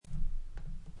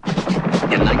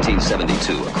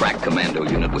1972, a crack commando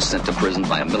unit was sent to prison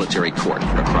by a military court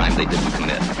for a crime they didn't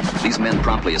commit. These men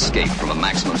promptly escaped from a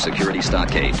maximum security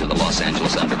stockade to the Los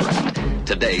Angeles underground.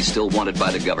 Today, still wanted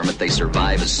by the government, they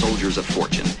survive as soldiers of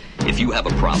fortune. If you have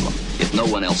a problem, if no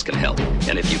one else can help,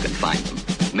 and if you can find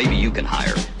them, maybe you can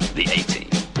hire the A-Team.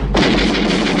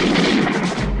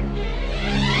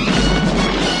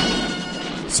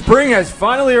 Spring has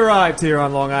finally arrived here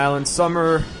on Long Island.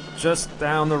 Summer just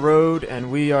down the road,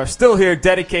 and we are still here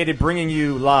dedicated, bringing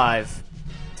you live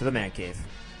to the Man Cave.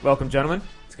 Welcome, gentlemen.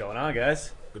 What's going on,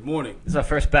 guys? Good morning. This is our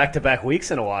first back-to-back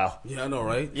weeks in a while. Yeah, I know,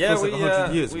 right? Yeah, Feels like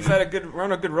 100 years, we've man. we're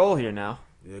on a good roll here now.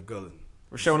 Yeah, good.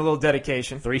 We're showing a little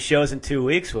dedication. 3 shows in 2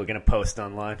 weeks we're going to post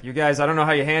online. You guys, I don't know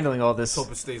how you're handling all this. Let's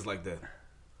hope it stays like that.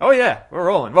 Oh, yeah, we're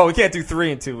rolling. Well, we can't do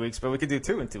 3 in 2 weeks, but we could do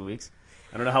 2 in 2 weeks.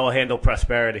 I don't know how we'll handle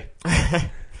prosperity.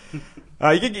 You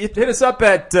can hit us up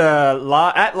at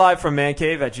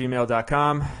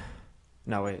livefrommancave@gmail.com.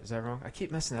 No, wait, is that wrong? I keep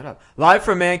messing that up.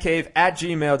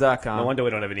 livefrommancave@gmail.com. No wonder we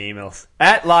don't have any emails.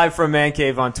 At Live from Man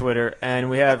Cave on Twitter, and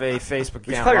we have a Facebook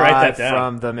account, probably write Live that down.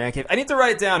 from the Man Cave. I need to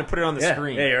write it down and put it on the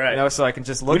screen. Yeah, you're right. You know, so I can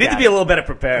just look We need at to be it. a little better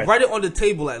prepared. Write it on the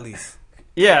table at least.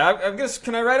 Yeah, I'm gonna.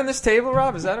 Can I write on this table,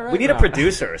 Rob? Is that all right? We need No. a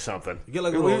producer or something. You get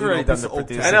like a We've little, already done piece the of oak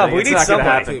producer. I know, but thing. we It's need not gonna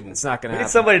somebody. happen. It's not going We to need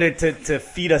happen. somebody to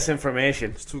feed us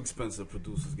information. It's too expensive,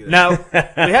 producers. Get it. Now,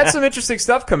 we had some interesting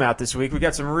stuff come out this week. We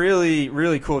got some really,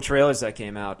 really cool trailers that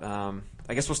came out.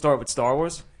 I guess we'll start with Star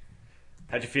Wars.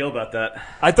 How'd you feel about that?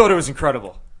 I thought it was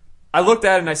incredible. I looked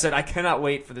at it and I said, I cannot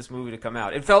wait for this movie to come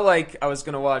out. It felt like I was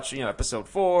going to watch, Episode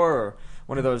 4 or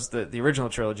one of those, the original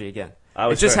trilogy again.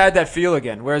 It just had that feel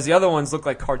again, whereas the other ones look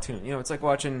like cartoon. It's like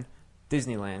watching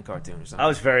Disneyland cartoon or something. I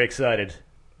was very excited.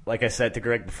 Like I said to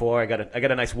Greg before, I got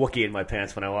a nice Wookiee in my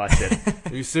pants when I watched it.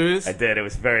 Are you serious? I did. It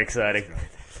was very exciting.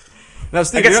 Now,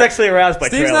 Steve, I get sexually aroused by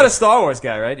Steve's trailers. not a Star Wars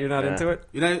guy, right? You're not Yeah. into it?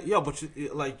 But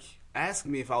ask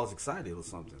me if I was excited or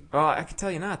something. Well, I can tell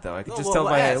you not, though. I can No, just well, tell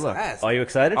by how you ask, look. ask. Are you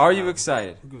excited? Are you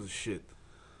excited? Who gives a shit?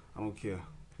 I don't care.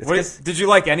 Did you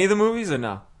like any of the movies or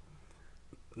no?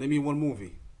 Name me one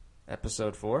movie.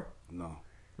 Episode 4? No.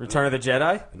 Return of the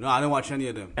Jedi? No, I didn't watch any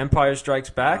of them. Empire Strikes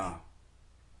Back? Nah.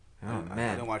 Oh, I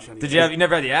man. didn't watch any Did of you them. you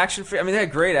never had the action figures? I mean, they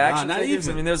had great action not figures.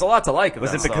 even. I mean, there's a lot to like about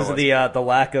Was it because Star of Wars. the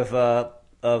lack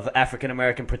of African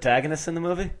American protagonists in the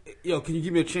movie? Yo, can you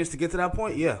give me a chance to get to that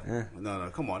point? Yeah. No,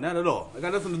 come on. Not at all. I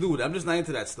got nothing to do with it. I'm just not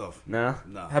into that stuff. No.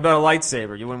 No. How about a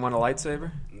lightsaber? You wouldn't want a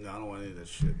lightsaber? No, I don't want any of that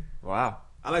shit. Wow.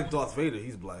 I like Darth Vader.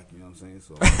 He's black. You know what I'm saying?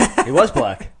 So He was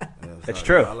black. yeah, That's so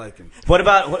true. I like him. What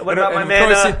about my and of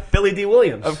man course Billy D.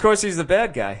 Williams? Of course, he's the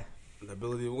bad guy. The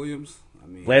Billy D. Williams. I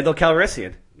mean, Lando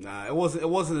Calrissian. nah, it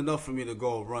wasn't enough for me to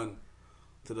go run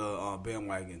to the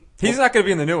bandwagon. He's not going to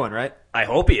be in the new one, right? I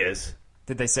hope he is.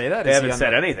 Did they say that? They Is he haven't on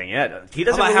said the- anything yet. He How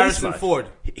doesn't about release Harrison much. Ford?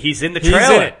 He's in the He's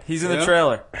trailer. in it. He's in the Yeah?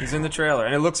 trailer. He's in the trailer,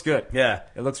 and it looks good. Yeah.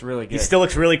 It looks really good. He still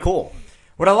looks really cool.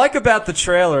 What I like about the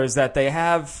trailer is that they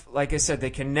have, like I said, they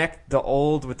connect the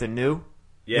old with the new.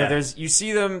 Yeah. You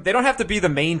see them. They don't have to be the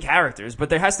main characters,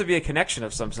 but there has to be a connection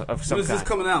of some When is kind. this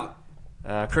coming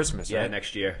out? Christmas, Yeah, right?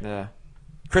 next year. Yeah.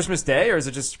 Christmas Day, or is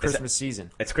it just Christmas season?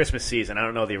 It's Christmas season. I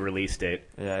don't know the release date.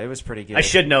 Yeah, it was pretty good. I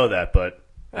should know that, but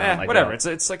I whatever.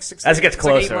 don't. It's like 6 As it gets it's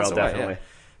like 8 closer, months I'll away, definitely. yeah.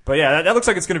 But yeah, that looks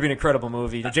like it's going to be an incredible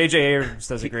movie. J.J. Abrams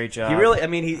does a great job. He really. I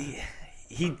mean,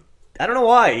 he. I don't know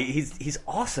why. He's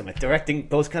awesome at directing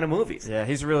those kind of movies. Yeah,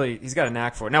 he's got a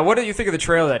knack for it. Now, what do you think of the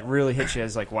trailer that really hit you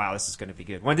as like, wow, this is going to be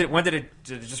good? When did it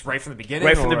just right from the beginning?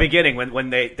 Right from the or- beginning, when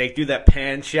they do that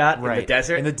pan shot in Right. the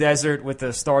desert. In the desert with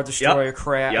the Star Destroyer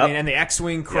crash. Yep. I mean, and the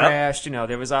X-Wing crashed.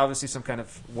 There was obviously some kind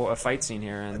of a fight scene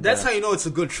here. And That's how you know it's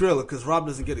a good trailer because Rob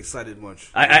doesn't get excited much.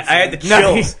 I had the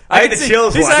chills. No, I had the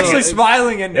chills. He's watching actually it.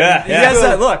 smiling and Yeah, he yeah. has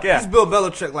that look. Yeah, He's Bill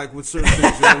Belichick, like with certain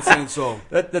things. You know what I'm saying? So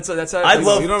that's how I you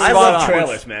love don't I really love watch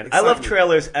trailers, man. I love excitement.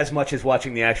 trailers as much as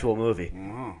watching the actual movie.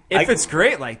 If it's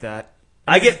great like that.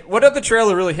 I get What other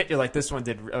trailer really hit you like this one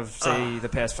did of say the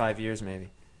past 5 years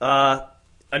maybe?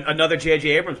 another J.J.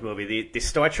 Abrams movie. The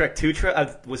Star Trek 2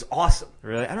 trailer was awesome.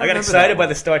 Really? I I got excited by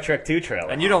the Star Trek 2 trailer.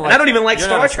 And you don't I don't even like you're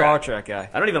Star not a Trek. Star Trek guy.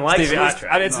 I don't even like Stevie, Star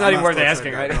Trek. it's No, not I'm even worth Star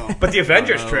asking, Trek right? guy, no. But the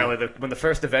Avengers trailer, when the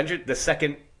first Avengers,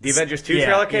 the Avengers 2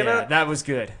 trailer came out, that was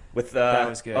good. with that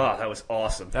was good. Oh, that was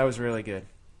awesome. That was really good.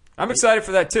 I'm excited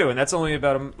for that too, and that's only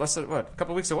about a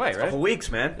couple weeks away, A right? couple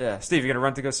weeks, man. Yeah, Steve, you gonna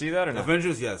run to go see that or not?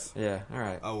 Avengers, yes, Yeah, all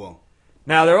right. I will.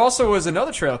 Now there also was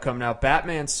another trailer coming out,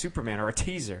 Batman Superman, or a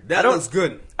teaser. That looks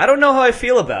good. I don't know how I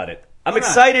feel about it. I'm Why not?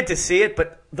 excited to see it,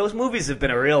 but those movies have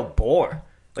been a real bore.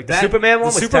 Like the That- Superman one The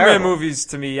was Superman terrible. movies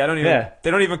to me,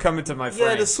 they don't even come into my frame.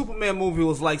 Yeah, the Superman movie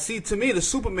was like, see, to me, the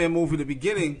Superman movie, the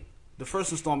beginning, the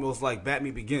first installment was like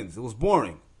Batman Begins. It was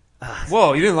boring.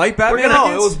 Whoa, you didn't like Batman No,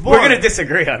 Begins? it was boring. We're going to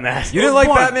disagree on that. You didn't like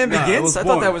boring. Batman Nah, it Begins? was I thought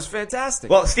boring. that was fantastic.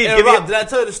 Well, Steve, Hey, give Rob, me. did I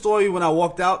tell you the story when I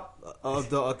walked out of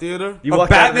the theater? You Of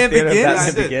walked out of the Batman theater, Begins? Batman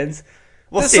I did. Begins.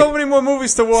 Well, There's Steve, so many more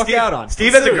movies to walk Steve, out on. Steve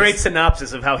I'm has a serious. great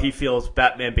synopsis of how he feels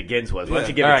Batman Begins was. Why don't Yeah.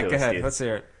 you give All it right, to go us, ahead. Steve? Let's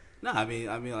hear it. Nah, I mean,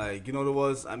 like, you know what it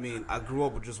was? I mean, I grew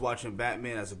up with just watching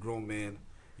Batman as a grown man.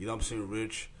 You know what I'm saying?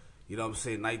 Rich. You know what I'm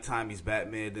saying? Nighttime, he's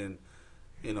Batman. And,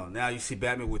 you know, now you see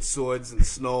Batman with swords in the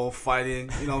snow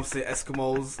fighting. You know what I'm saying?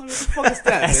 Eskimos. I mean, what the fuck is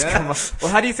that, man?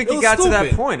 Well, how do you think It he was got to that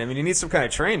stupid. point? I mean, he needs some kind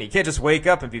of training. You can't just wake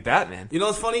up and be Batman. You know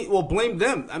what's funny? Well, blame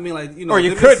them. I mean, like, you know. Or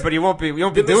you they could, but you won't be they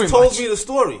doing just told much. me the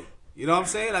story. You know what I'm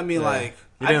saying? I mean, like,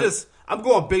 You didn't- I'm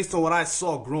going based on what I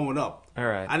saw growing up. All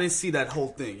right. I didn't see that whole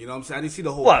thing. You know what I'm saying? I didn't see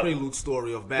the whole What? prelude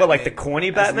story of Batman. What, like the corny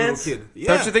as a little Batmans? kid.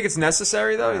 Yeah. Don't you think it's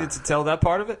necessary, though, to tell that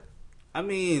part of it? I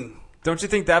mean, Don't you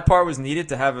think that part was needed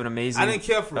to have an amazing I didn't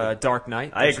care for it. Dark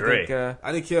Knight? I Don't you agree. think,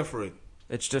 I didn't care for it.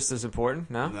 it's just as important?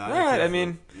 No? No, I All didn't right, care I for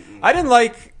mean, it. I didn't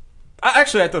like...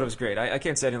 Actually, I thought it was great. I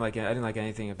can't say I didn't like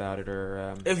anything about it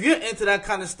or... If you're into that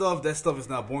kind of stuff, that stuff is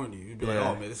not boring to you. You'd be like,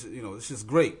 Yeah. oh man, this is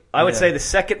great. I would Yeah. say the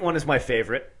second one is my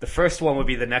favorite. The first one would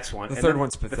be the next one. The And third then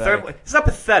one's The pathetic. third one, it's not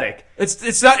pathetic.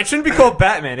 It's not. It shouldn't be called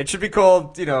Batman. It should be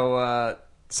called, something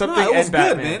No, it was and good,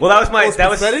 Batman. man. Well, that was my- It was that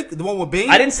was- pathetic. The one with Bane.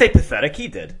 I didn't say pathetic. He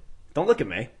did. Don't look at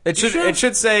me. It should. sure? It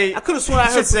should say. I could have sworn I it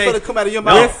heard should say. pathetic come out of your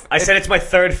No, mouth. I said it's my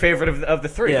third favorite of the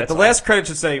three. Yeah, That's the all. last credit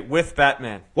should say with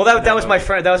Batman. Well, that was my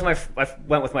friend. That was I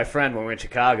went with my friend when we were in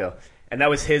Chicago, and that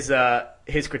was his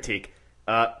critique.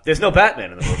 There's no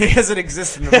Batman in the movie. He doesn't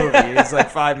exist in the movie. It's like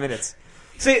 5 minutes.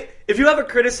 See, if you have a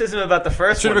criticism about the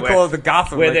first Should one, have been called the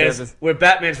Gotham. where like there's there's a- where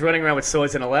Batman's running around with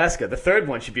swords in Alaska, the third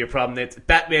one should be a problem. It's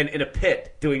Batman in a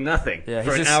pit doing nothing Yeah, for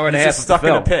he's an just, hour and a he's half just of stuck the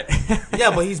in a film. pit. Yeah,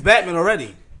 but he's Batman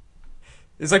already.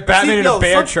 It's like Batman See, in yo, a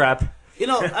bear some- trap. You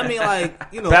know, I mean, like,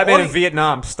 you know, Batman in audience-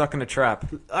 Vietnam stuck in a trap.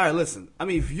 All right, listen. I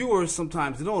mean, viewers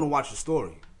sometimes they don't want to watch the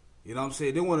story. You know what I'm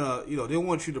saying? They want to, they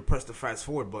want you to press the fast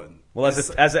forward button. Well,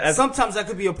 as Sometimes that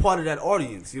could be a part of that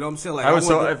audience. You know what I'm saying? Like I would be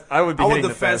I want hitting the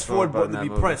the fast forward button to in be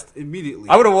that movie. pressed immediately.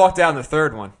 I would have walked out in the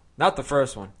third one, not the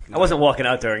first one. I wasn't walking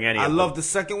out during any. I of love the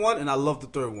second one and I love the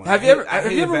third one. Have you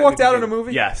ever walked out in a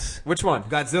movie? Yes, Which one?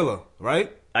 Godzilla,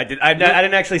 right? I did. I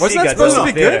didn't actually see Wasn't that Godzilla supposed to in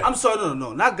be the theater. good? I'm sorry,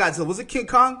 no, not Godzilla. Was it King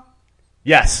Kong?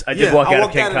 Yes, I did Yeah, walk I out of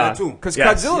walked King out of Kong. that too. Because Yes.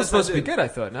 Godzilla Yes, is supposed I to be did. good, I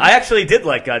thought. No? I actually did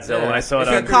like Godzilla Yeah. when I saw it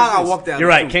King on. Kong, I walked out. You're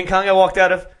right, too. King Kong. I walked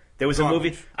out of. There was a Garbage.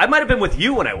 movie. I might have been with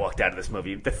you when I walked out of this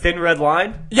movie. The Thin Red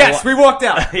Line. Yes, we walked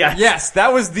out. Yes. Yes,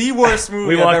 that was the worst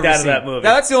movie We I've walked ever out of seen. that movie.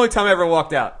 Now, that's the only time I ever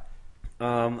walked out.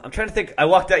 I'm trying to think. I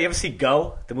walked out. You ever see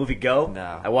Go? The movie Go?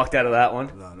 No. I walked out of that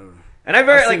one. No, never. And I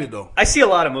very I've seen like. it, though. I see a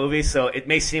lot of movies, so it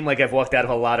may seem like I've walked out of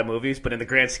a lot of movies, but in the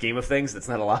grand scheme of things, that's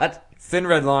not a lot. Thin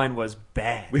Red Line was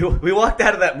bad. We walked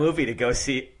out of that movie to go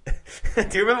see. Do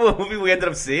you remember what movie we ended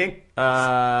up seeing?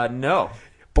 No.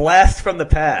 Blast from the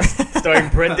Past, starring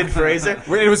Brendan Fraser.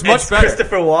 It was much and better.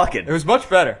 Christopher Walken. It was much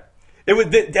better. Have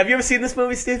you ever seen this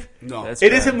movie, Steve? No. That's-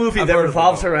 It is a bad. movie I've that heard of it,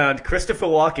 revolves though. around Christopher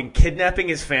Walken kidnapping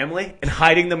his family and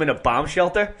hiding them in a bomb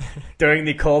shelter during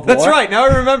the Cold War. That's right. Now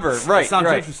I remember. Right. Sounds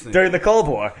right. interesting. During the Cold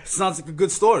War. Sounds like a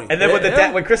good story. And then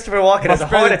Yeah. when Christopher Walken has a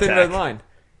Much better heart than Thin Red attack, Line.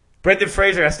 Brendan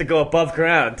Fraser has to go above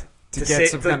ground To get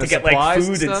some kind of get like supplies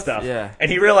food and and stuff? stuff. Yeah. And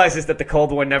he realizes that the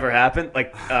Cold War never happened.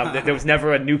 Like that there was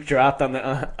never a nuke dropped on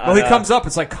the. Well, he comes up.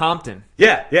 It's like Compton.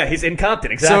 Yeah, he's in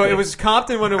Compton. Exactly. So it was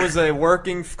Compton when it was a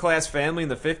working class family in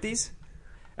the 50s.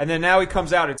 And then now he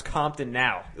comes out, it's Compton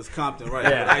now. It's Compton, right?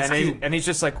 Yeah, Ice and, Cube. and he's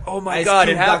just like, oh my Ice God,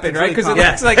 Cube, it happened, Dr. right? Because it Dre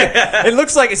looks like it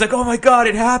looks like it's like, oh my God,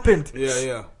 it happened.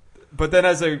 Yeah. But then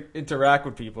as they interact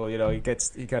with people, he kind of gets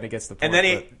the point.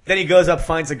 and then he goes up,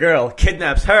 finds a girl,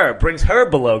 kidnaps her, brings her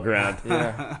below ground.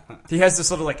 yeah, he has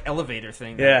this little like elevator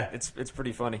thing. Yeah. it's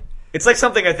pretty funny. It's like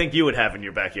something I think you would have in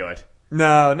your backyard.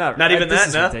 No, Not even this that,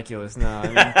 is no? ridiculous. No, I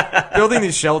mean, building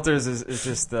these shelters is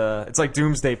just it's like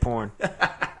doomsday porn.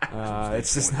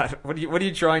 It's just not. What are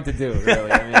you trying to do?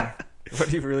 Really? I mean, what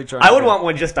are you really trying? I to would do? want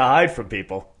one just to hide from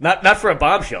people, not for a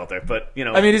bomb shelter, but you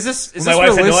know. I mean, is this my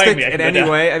wife's annoying realistic me, I in can any go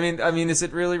down. way? I mean, is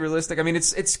it really realistic? I mean,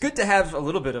 it's good to have a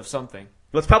little bit of something.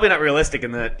 well, it's probably not realistic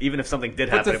in that even if something did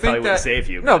happen, it probably wouldn't save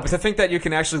you. No, but to think that you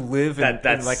can actually live in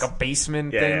That's- like a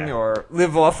basement Yeah, thing yeah. or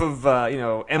live off of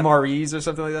MREs or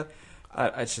something like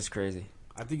that, it's just crazy.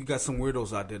 I think you got some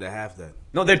weirdos out there that have that.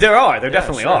 No, there are. There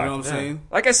definitely sure, are. You know what I'm saying?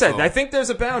 Like I said, So- I think there's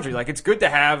a boundary. Like it's good to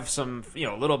have some,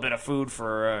 a little bit of food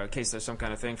for in case there's some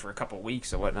kind of thing for a couple of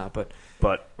weeks or whatnot. But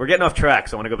But we're getting off track,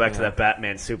 so I want to go back to that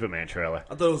Batman Superman trailer.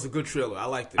 I thought it was a good trailer. I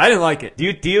liked it. I didn't like it.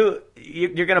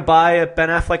 You're gonna buy Ben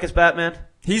Affleck as Batman?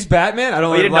 He's Batman. I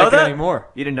don't Oh, you even didn't know like it that anymore.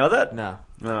 You didn't know that? No.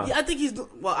 No. Yeah, I think he's.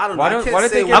 Well, I don't know. Why I don't- can't why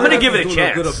did say they get I'm gonna whether give it a he's doing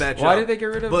chance. good or bad Why job. did they get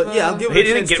rid of? But yeah, I'll give it He a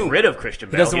didn't chance get too. rid of Christian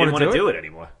Bale. He doesn't didn't wanna want to do do it? it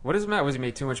anymore. What is the matter? Was he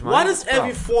made too much money? Why does Oh.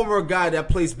 every former guy that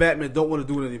plays Batman don't want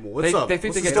to do it anymore? What's They- up? they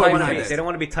think What's they the get story typecast. behind that? They don't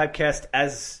want to be typecast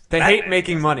as. They Batman. hate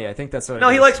making money. I think that's what. No,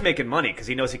 it he is. likes making money because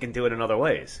he knows he can do it in other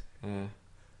ways.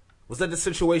 Was that the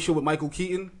situation with Michael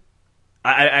Keaton?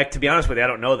 I to be honest with you, I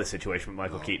don't know the situation with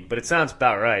Michael Keaton, but it sounds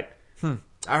about right.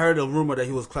 I heard a rumor that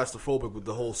he was claustrophobic with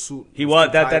the whole suit. He was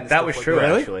too tight and that stuff was like true. that.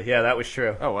 Really? Actually, yeah, that was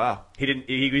true. Oh wow. He didn't.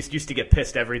 He used to get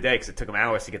pissed every day because it took him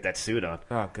hours to get that suit on.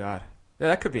 Oh god. Yeah,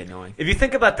 that could be annoying. If you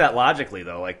think about that logically,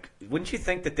 though, like, wouldn't you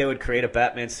think that they would create a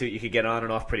Batman suit you could get on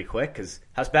and off pretty quick? Because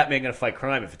how's Batman going to fight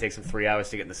crime if it takes him 3 hours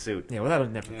to get in the suit? Yeah, well, that'll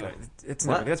never. It's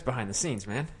never. What? That's behind the scenes,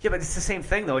 man. Yeah, but it's the same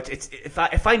thing, though. It's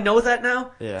if I know that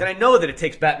now, Yeah. then I know that it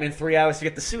takes Batman 3 hours to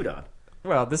get the suit on.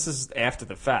 Well, this is after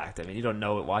the fact. I mean, you don't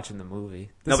know it watching the movie.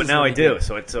 No, This but is now when I you do.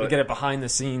 get- you get a behind the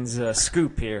scenes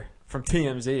scoop here from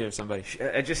TMZ or somebody.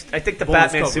 I think the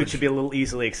Bonus Batman suit coverage. should be a little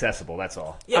easily accessible. That's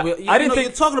all. Yeah, but I didn't think-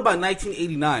 you're talking about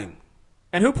 1989.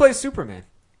 And who plays Superman?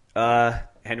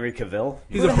 Henry Cavill.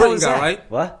 He's Who a the hell Britain is guy, that? right?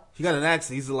 What? He got an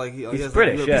accent. He's like he has He's a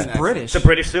British, European yeah. accent. British. The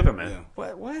British Superman.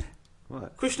 Yeah. What?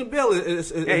 Christian Bale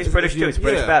is Yeah, he's British too. He's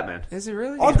British yeah. Batman. Is he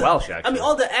really? He's Welsh, I actually. mean,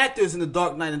 all the actors in the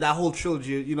Dark Knight and that whole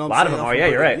trilogy, you know, A what lot I'm of them saying, are. Yeah,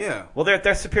 you're right. Yeah. Well,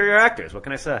 they're superior actors. What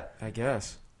can I say? I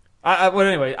guess. Well,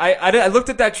 anyway, I looked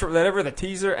at that the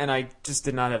teaser, and I just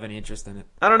did not have any interest in it.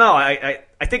 I don't know. I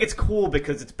think it's cool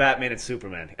because it's Batman and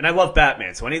Superman, and I love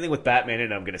Batman. So anything with Batman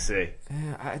in it, I'm gonna see.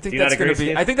 Yeah, I think Do you that's not going agree, to be.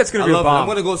 Steve? I think that's going I to be a love it. bomb. I'm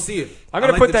gonna go see it. I'm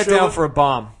going to I put like that the down trailer. for a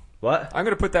bomb. What? I'm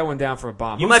going to put that one down for a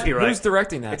bomb. You might be right. Who's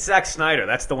directing that? It's Zack Snyder.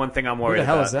 That's the one thing I'm worried the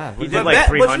hell about. is that? He But did like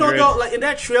But you 300. know, like in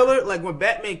that trailer, like when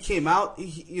Batman came out,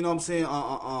 you know what I'm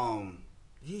saying?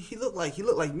 He looked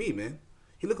like me, man.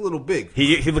 He looked a little big.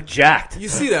 He looked jacked. You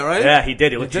see that, right? Yeah, he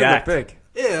did. He It looked did jacked. look big.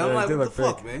 Yeah, I'm it like, did what the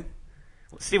look fuck, big. man?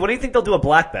 Steve, what do you think they'll do a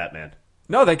black Batman?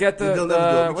 No, they get They'll never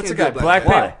do it. We what's the can't guy? do a Black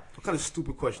Why? Panther. What kind of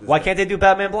stupid question is Why that? can't they do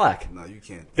Batman black? No, you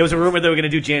can't. There was a rumor they were going to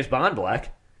do James Bond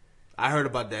black, I heard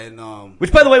about that, and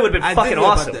which, by the way, would have I been did fucking hear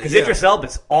about awesome that, because yeah. Idris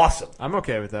Elba's awesome. I'm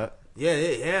okay with that.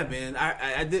 yeah, man.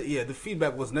 I did. Yeah, the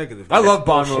feedback was negative. I man. love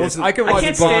Bond Bullshit. movies. I can watch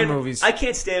Bond stand, movies. I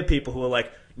can't stand people who are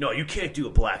like, no, you can't do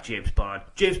a black James Bond.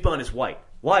 James Bond is white.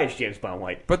 Why is James Bond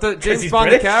white? But the 'Cause James he's Bond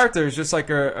British? character is just like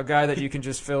a guy that you can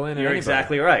just fill in. You're anybody.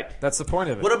 exactly right. That's the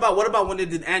point of it. What about when they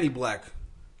did Annie Black?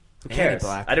 Who cares?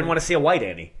 Black. I didn't want to see a white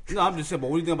Annie. No, I'm just saying. But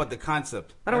what do you think about the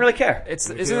concept? I don't really care.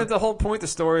 Isn't care? it the whole point? The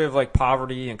story of like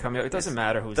poverty and coming up. It doesn't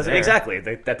matter who's there. Exactly.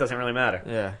 That doesn't really matter.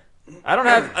 Yeah. I don't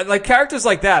have like characters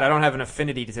like that. I don't have an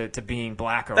affinity to being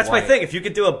black or That's white. my thing. If you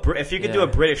could do do Yeah. a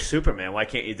British Superman, why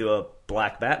can't you do a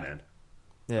black Batman?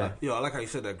 Yeah. Yo, I like how you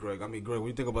said that, Greg. I mean, Greg, when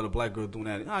you think about a black girl doing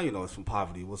that, you know, it's from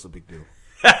poverty. What's the big deal?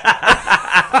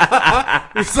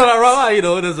 You said that wrong. You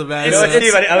know, it doesn't matter. You know what,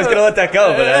 Steve? I was going to let that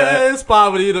go, but It's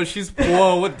poverty. You know, she's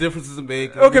poor. What difference does it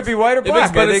make? Oh, it could be white or It makes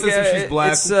black. better I think, sense if she's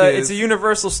black. It's, Who cares? it's a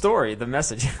universal story. The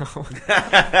message,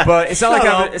 but it's not like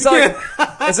Shut having, up. it's not like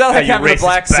it's not like You having a racist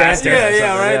black bastard. Santa. or Yeah,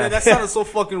 something, right. yeah. That sounded so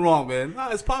fucking wrong, man. Nah,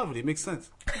 it's poverty. It makes sense.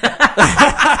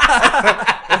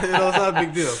 You know, it's not a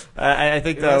big deal. I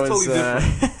think Yeah, that that's was.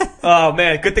 totally oh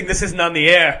man, good thing this isn't on the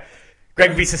air.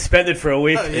 Greg would be suspended for a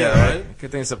week. Yeah, right.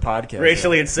 Good thing it's a podcast.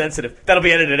 Racially insensitive. That'll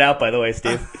be edited out, by the way,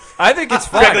 Steve. I think it's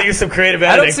Greg will fine. use some creative I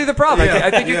editing. don't see the problem. Yeah. I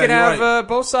think you Yeah, can you're have right.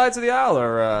 both sides of the aisle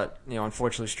are,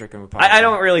 unfortunately stricken with poverty. I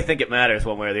don't really think it matters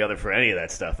one way or the other for any of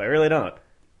that stuff. I really don't.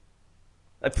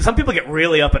 Like, some people get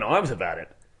really up in arms about it.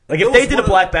 Like, if It they was did a one of-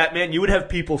 black Batman, you would have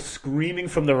people screaming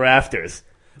from the rafters.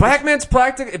 Batman's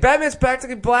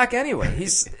practically black anyway.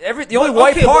 The only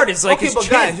white Okay, part but- is like okay, his but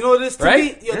chin. guys, you know what it is?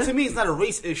 Right? To me, it's not a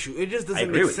race issue. It just doesn't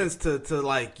agree make with sense to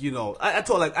like, you know. I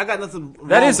told like I got nothing. Wrong.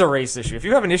 That is a race issue. If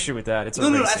you have an issue with that, it's a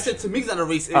no. race I issue. said to me, it's not a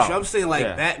race issue. Oh, I'm saying like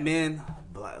yeah. Batman.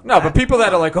 No, but people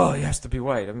that are like, oh, he has to be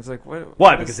white. I'm just like, what?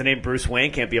 Why? Because the name Bruce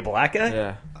Wayne can't be a black guy?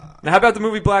 Yeah. Now, how about the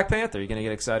movie Black Panther? You gonna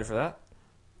get excited for that?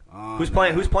 Who's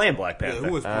playing Black Yeah, Panther?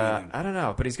 who was playing him? I don't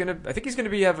know, but I think he's gonna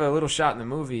have a little shot in the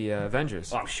movie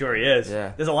Avengers. Oh, I'm sure he is.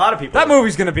 Yeah. There's a lot of people. That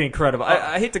movie's gonna be incredible.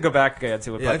 I hate to go back to it,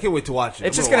 Yeah, I but can't wait to watch it.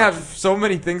 it's I'm just gonna watch have so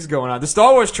many things going on. The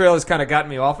Star Wars trailer's kind of gotten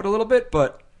me off it a little bit,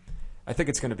 but I think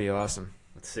it's gonna be awesome.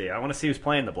 Let's see. I want to see who's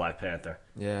playing the Black Panther.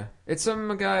 Yeah, it's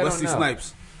some guy I Wesley don't know.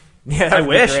 Snipes. Yeah, that I would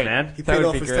be wish, great. man. He That paid would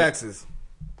off be his great. taxes.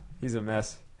 He's a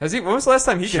mess. When was the last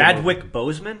time he did a movie? Chadwick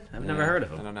Boseman? I've never heard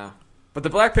of I him. don't know. But the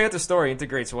Black Panther story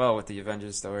integrates well with the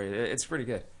Avengers story. It's pretty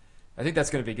good. I think that's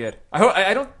going to be good.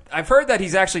 I've heard that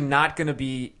he's actually not going to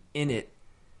be in it.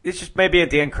 It's just maybe at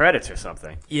the end credits or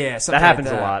something. Yeah, something That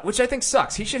happens like a lot. which I think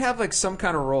sucks. He should have like some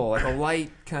kind of role, like a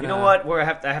light kind You of. know what? Where I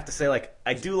have to say, like,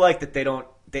 I do like that they don't.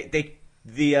 They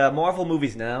The Marvel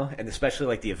movies now, and especially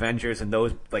like the Avengers and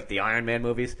those, like the Iron Man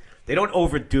movies, they don't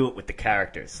overdo it with the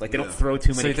characters. Like they don't throw too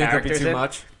many So you think that'd characters be too in.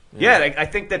 much? Yeah, I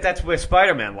think that's where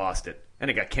Spider-Man lost it, and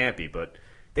it got campy. But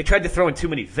they tried to throw in too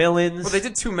many villains. Well, they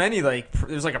did too many. Like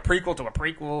there's like a prequel to a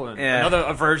prequel, and Yeah.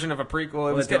 a version of a prequel.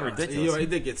 It was getting ridiculous. You're right, it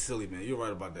did get silly, man. You're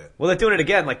right about that. Well, they're doing it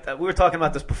again. Like we were talking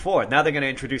about this before. Now they're going to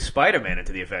introduce Spider-Man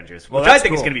into the Avengers, which I that's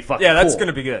think is cool. going to be fucking Yeah, that's cool. going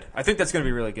to be good. I think that's going to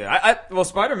be really good. Well,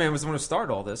 Spider-Man was the one who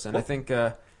started all this, and I think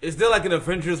Is there like an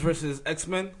Avengers versus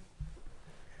X-Men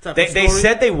type They of story?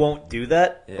 said they won't do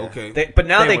that. yeah. Okay. But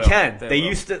now They they will. can. They They will.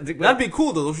 used to. That'd be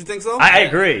cool, though. Don't you think so? I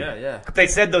agree. Yeah. They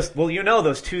said those. Well,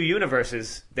 those two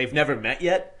universes they've never met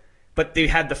yet, but they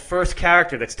had the first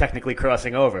character that's technically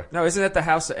crossing over. No, isn't that the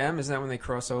House of M? Isn't that when they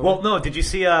cross over? Well, no. Did you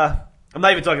see? I'm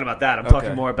not even talking about that. I'm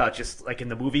talking more about just like in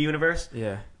the movie universe.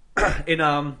 yeah.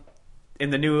 In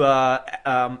the new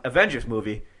Avengers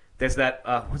movie, there's that.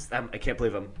 What's that? I can't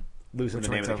believe I'm losing Which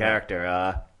the name one of the are you talking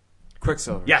character.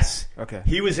 Quicksilver. Yes. Okay.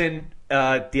 He was in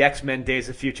the X-Men Days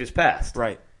of Futures Past.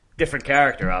 Right. Different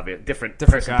character, obviously. Different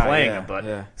person guy, playing yeah, him, but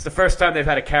yeah. it's the first time they've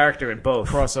had a character in both.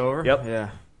 Crossover. Yep. Yeah.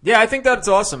 Yeah, I think that's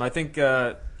awesome. I think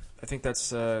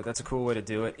that's a cool way to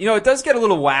do it. It does get a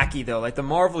little wacky though. Like the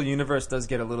Marvel universe does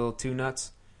get a little too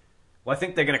nuts. Well, I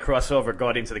think they're going to cross over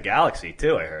Guardians of the Galaxy,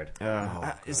 too, I heard.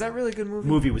 Is that really a good movie?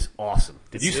 Movie was awesome.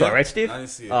 Did you See saw it? it, right, Steve? I didn't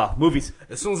see it. Movies.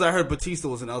 As soon as I heard Batista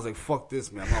was in, I was like, "Fuck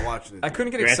this, man! I'm not watching it." I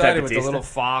couldn't get You're excited with the anti-Batista? little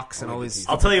fox and all these.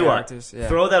 I'll tell you what. characters. Yeah.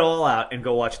 Throw that all out and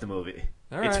go watch the movie.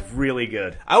 All It's right. really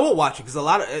good. I will watch it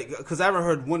because I haven't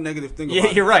heard one negative thing. Yeah,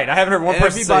 about you're it. right. I haven't heard one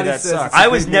person say Everybody that says sucks. it's I a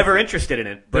was great never movie. interested in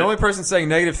it, The but only person saying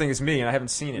negative thing is me, and I haven't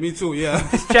seen it. Me too. Yeah.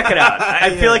 check it out.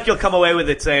 I feel like you'll come away with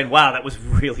it saying, wow, that was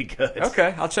really good.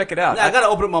 Okay, I'll check it out. I gotta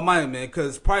open up my mind, man.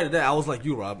 Because prior to that, I was like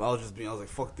you, Rob. I was like,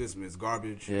 "Fuck this, man! It's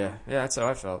garbage." Yeah, that's how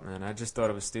I felt, man. I just thought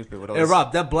it was stupid. With all Hey, this-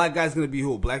 Rob, that black guy's gonna be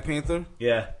who? Black Panther?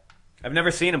 Yeah. I've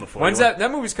never seen him before. When's that? That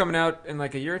movie's coming out in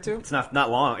like a year or two. It's not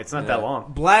long. It's not that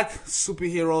long. Black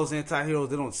superheroes, anti-heroes,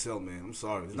 they don't sell, man. I'm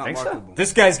sorry. It's not think so? marketable.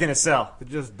 This guy's gonna sell. They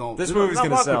just don't. This They're movie's not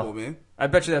gonna sell, marketable, man. I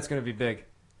bet you that's gonna be big.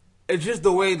 It's just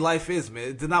the way life is,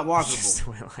 man. They're not marketable. Just the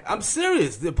way life I'm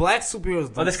serious. The black superheroes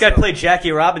don't Oh, this guy sell. played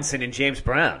Jackie Robinson in James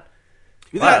Brown.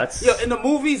 You Wow, know, that's- in the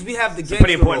movies, we have the gangster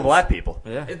Pretty important roles. black people.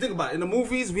 Yeah. And think about it. In the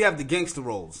movies, we have the gangster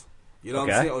roles. You know what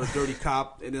I'm Okay. saying? Or the dirty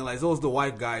cop. And then, like, those the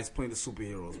white guys playing the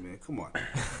superheroes, man. Come on.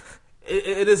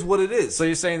 It is what it is. So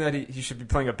you're saying that he should be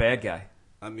playing a bad guy?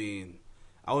 I mean,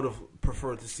 I would have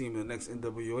preferred to see him in the next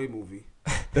NWA movie.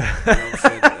 You know what I'm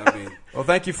saying? I mean, Well,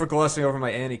 thank you for glossing over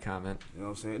my Annie comment. you know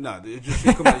what I'm saying? No, it just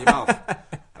should come out of your mouth.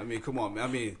 I mean, come on, man. I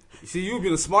mean, you see, you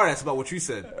being a smartass about what you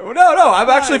said. Well, no, I'm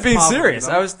actually it's being possible, serious.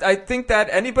 you know? I think that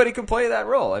anybody can play that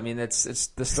role. I mean, it's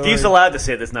the story. Steve's allowed to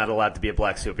say there's not allowed to be a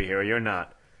black superhero. You're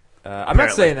not. I'm not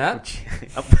saying that.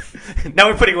 Now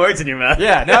we're putting words in your mouth.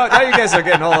 Yeah, now you guys are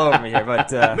getting all over me here,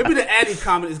 but Maybe the Addy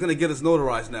comment is going to get us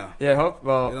notarized now. yeah, hope.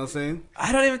 Well, You know what I'm saying?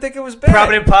 I don't even think it was bad.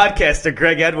 Prominent podcaster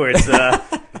Greg Edwards.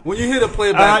 When you hear the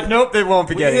playback, Nope, they won't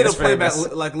be when you getting hear the this playback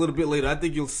famous. like a little bit later, I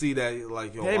think you'll see that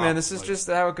like, yo, Hey wow, man, this is like, just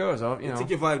how it goes. take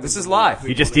your vitamins This is and live.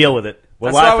 You just deal with it. We're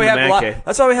That's live why from we the have man cave.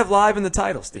 that's why we have live in the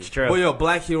title, Steve. It's true. Well, yo,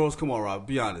 black heroes, come on, Rob.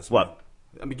 Be honest. What?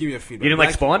 Man. I mean, give me a feedback. You didn't like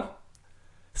Black- Spawn?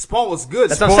 Spawn was good.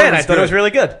 That's what I'm Spawn saying. I was thought it was good. really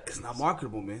good. It's not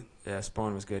marketable, man. Yeah,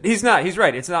 Spawn was good. He's not. He's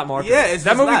right. It's not marketable. Yeah, it's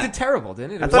that just movie not. did terrible,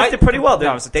 didn't it? I thought it did pretty well. They,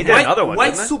 No, it was a they did terrible- another one,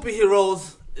 White didn't they?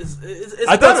 superheroes is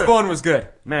I thought better. Spawn was good.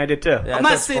 Man, I did too. Yeah, I I'm thought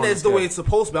not saying Spawn that it's was the good. way it's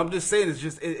supposed to be. I'm just saying it's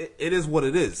just it is what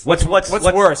it is. What's What's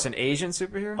worse, an Asian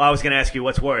superhero? I was going to ask you,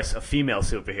 what's worse, a female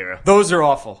superhero? Those are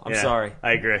awful. I'm Yeah, sorry.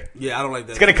 I agree. Yeah, I don't like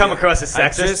that. It's going to come Yeah. across as I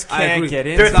sexist. just I can't agree. get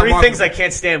in. There It's are not three marketable. things I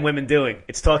can't stand women doing.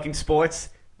 It's talking sports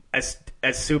as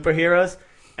superheroes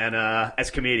and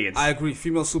as comedians. I agree.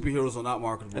 Female superheroes are not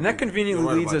marketable. And that conveniently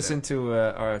You're right leads about us that. into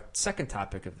our second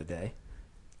topic of the day.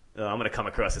 I'm going to come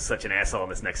across as such an asshole in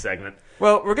this next segment.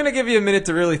 Well, we're going to give you a minute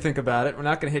to really think about it. We're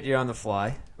not going to hit you on the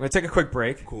fly. We're going to take a quick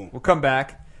break. Cool. We'll come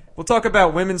back. We'll talk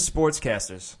about women's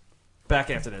sportscasters. Back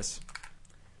after this.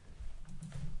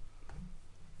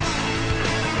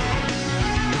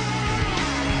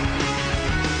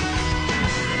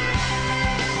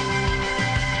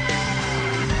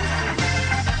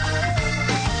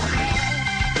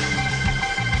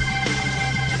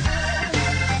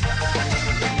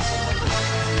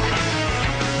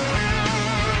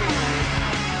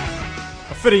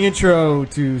 A fitting intro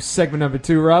to segment number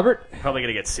 2, Robert. Probably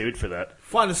going to get sued for that.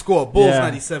 Final score: Bulls Yeah.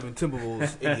 97,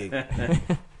 Timberwolves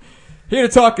 88. Here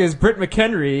to talk is Britt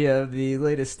McHenry of the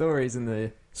latest stories in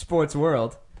the sports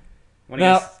world. Want to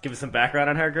Now- give us some background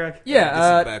on her, Greg? This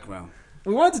Yeah, is background.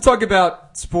 we wanted to talk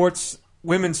about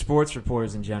women's sports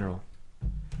reporters in general.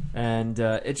 And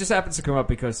it just happens to come up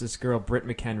because this girl, Britt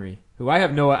McHenry, who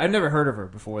I've never heard of her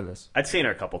before this. I'd seen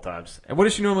her a couple times. And what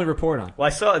does she normally report on?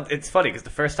 Well, it's funny because the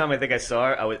first time I think I saw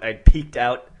her, I peeked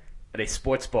out at a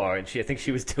sports bar, and I think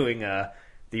she was doing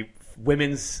the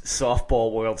Women's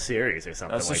Softball World Series or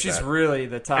something so like she's that. really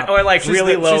the top. Or like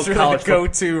really low she's really college the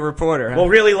go-to reporter. Huh? Well,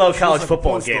 really low college like a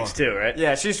football porn star. games too, right?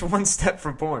 Yeah, she's one step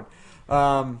from porn.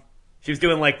 She was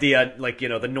doing like the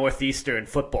the Northeastern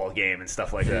football game and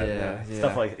stuff like that. Yeah.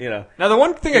 Stuff like Now, the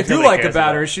one thing I do nobody like cares about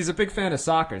about. her is she's a big fan of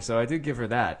soccer, so I do give her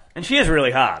that. And she is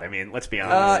really hot. I mean, let's be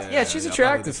honest. Yeah, she's yeah,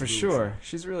 attractive probably for the sure.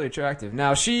 She's really attractive.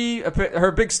 Now,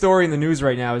 her big story in the news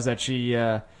right now is that she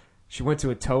went to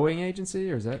a towing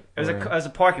agency, or is that? It was a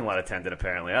parking lot attendant,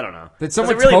 apparently. I don't know. Did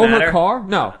someone Does it really tow matter? her car?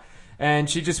 No. And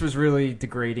she just was really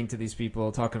degrading to these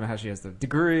people, talking about how she has the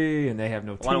degree and they have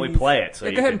no teeth. Why don't we play it? So Yeah,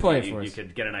 you go ahead could- and play it you- for You us.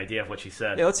 could get an idea of what she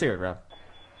said. Yeah, let's hear it, Rob.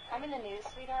 I'm in the news,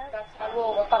 sweetheart. I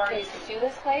will update to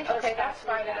this place. Okay, that's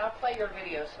fine, and I'll play your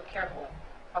video, so careful.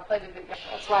 I'll play the video.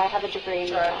 That's why I have a degree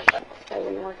in that. I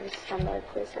wouldn't work in some other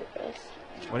place like this.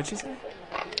 What did she say?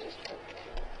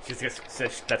 She just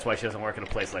said that's why she doesn't work in a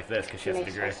place like this, because she has a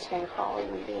Makes degree. sense to me calling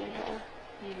and being here.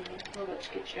 Well, let's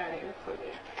get you out of here quickly.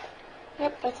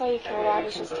 Yep, that's all you care about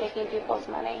is just taking people's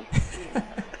money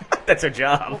That's her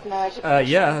job. with no education.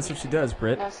 Yeah, that's what she does,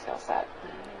 Britt. No skill set.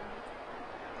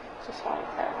 Just want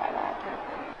to clarify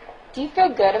that. Do you feel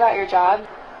good about your job?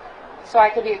 So I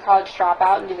could be a college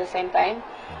dropout and do the same thing?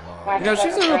 Why You know, can't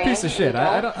she's I a real train piece of and shit. do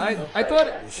I that?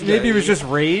 thought maybe it was just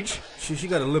rage, She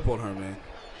got a lip on her, man.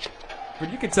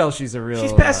 but you could tell she's a real.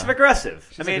 She's passive aggressive.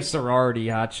 She's like a sorority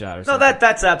hotshot or No, something.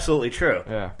 that's absolutely true.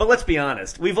 Yeah. But let's be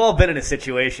honest. We've all been in a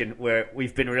situation where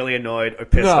we've been really annoyed or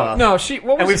pissed off. No, she.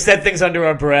 What And was we've it? said things under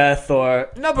our breath or...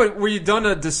 No, but were you done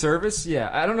a disservice? Yeah,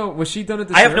 I don't know. Was she done a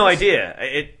disservice? I have no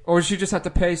idea. Or did she just have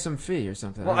to pay some fee or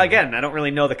something? Well, I don't know. again, I don't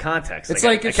really know the context. It's I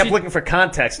like if kept she- looking for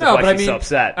context of No, why but I she's mean, so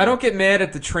upset. I don't get mad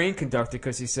at the train conductor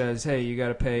because he says, "Hey, you got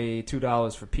to pay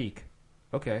 $2 for peak."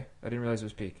 Okay, I didn't realize it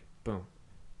was peak. Boom.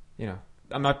 You know,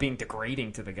 I'm not being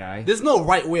degrading to the guy. There's no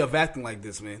right way of acting like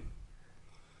this, man.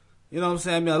 You know what I'm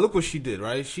saying? I mean, look what she did,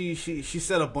 right? She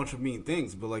said a bunch of mean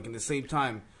things, but like in the same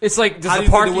time, It's like How just do a you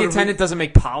think parking they would've attendant doesn't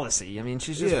make policy. I mean,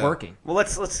 she's just Yeah. working. Well,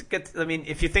 let's get... I mean,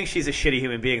 if you think she's a shitty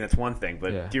human being, that's one thing.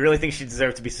 But Yeah. do you really think she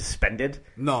deserves to be suspended?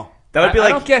 no. That would be I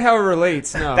like... don't get how it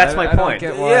relates. No, That's I my don't point.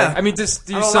 get why. Yeah. I mean, do I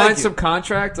you don't sign like it. some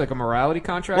contract, like a morality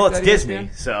contract? well, it's at Disney,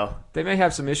 ESPN? so... They may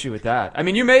have some issue with that. I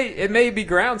mean, it may be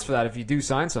grounds for that if you do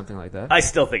sign something like that. I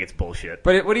still think it's bullshit.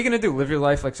 But what are you going to do? Live your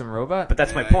life like some robot? But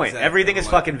that's my Yeah, point. exactly. Everything I is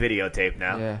don't like fucking videotaped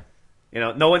now. yeah. You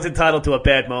know, no one's entitled to a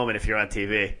bad moment if you're on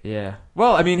TV. Yeah.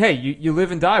 Well, I mean, hey, you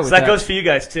live and die with So that goes for you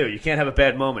guys, too. You can't have a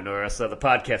bad moment or else the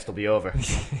podcast will be over.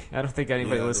 I don't think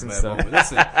anybody Yeah, listens it's a bad to. moment.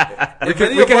 Listen, if can-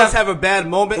 any we of can us have- have a bad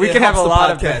moment, We it can have helps a the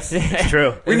lot podcast. of. It's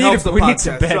true. We It need helps some the bad podcast.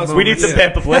 moments. Trust We me. need some Yeah.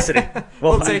 bad publicity.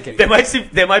 Well, We'll take it.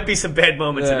 There might be some bad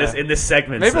moments Yeah. in this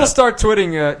segment. Maybe so. we'll start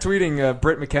tweeting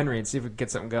Britt McHenry and see if we can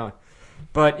get something going.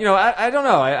 But you know, I don't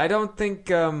know. I don't think.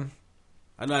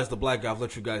 I know as the black guy, I've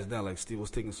let you guys down. Like Steve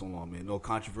was taking so long, man. No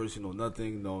controversy, no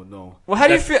nothing, no. Well, how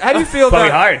do you feel? How do you feel But we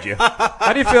about? hired you.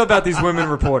 How do you feel about these women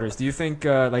reporters? Do you think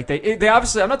like they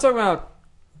obviously? I'm not talking about.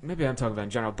 Maybe I'm talking about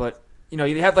in general, but you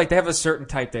know, they have a certain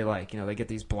type they like. You know, they get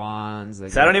these blondes.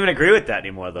 So I don't even agree with that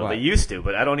anymore, though. What? They used to,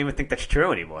 but I don't even think that's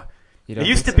true anymore. You don't It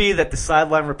used to think be that the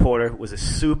sideline reporter was a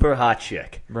super hot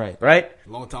chick. Right. Right?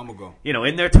 Long time ago. You know,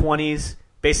 in their 20s,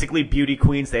 basically beauty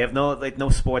queens. They have no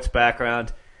sports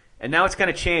background. And now it's kind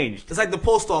of changed. It's like the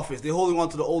post office. They're holding on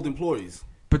to the old employees.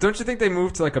 But don't you think they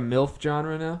moved to like a MILF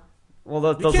genre now? Well,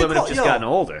 those can't women have call- just yo. gotten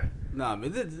older. Nah,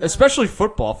 man. Especially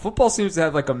football. Football seems to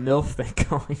have like a MILF thing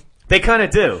going. They kind of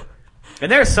do.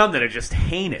 And there are some that are just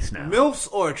heinous now.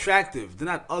 MILFs are attractive. They're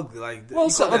not ugly. Like Well,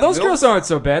 you call that those MILF? girls aren't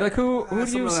so bad. Like who do you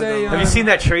something like say? that. Have you seen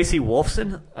that Tracy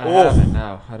Wolfson? I haven't,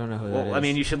 no, I don't know who that is. Well, I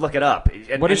mean, you should look it up.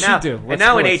 And, What does and now, she do? And What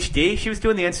now in sports? HD, she was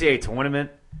doing the NCAA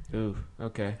tournament. Ooh,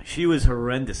 okay. She was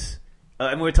horrendous.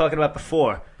 And we were talking about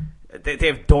before. They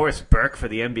have Doris Burke for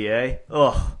the NBA.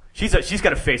 Ugh, she's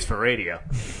got a face for radio.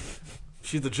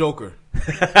 She's the Joker.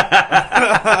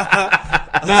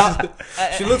 Now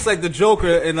she looks like the Joker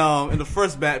in the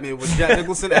first Batman with Jack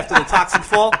Nicholson after the toxic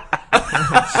fall.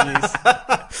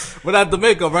 Jeez. Without the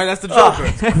makeup, right? That's the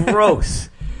Joker. Ugh, gross.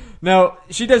 Now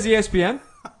she does ESPN.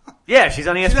 Yeah, she's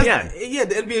on She ESPN. does- yeah,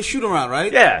 the NBA shoot around,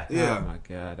 right? Yeah. Yeah. Oh my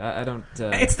god, I don't.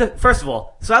 It's the first of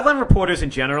all, sideline reporters in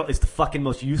general is the fucking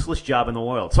most useless job in the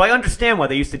world. So I understand why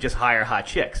they used to just hire hot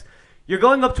chicks. You're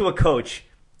going up to a coach,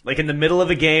 like in the middle of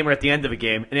a game or at the end of a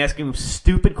game, and asking them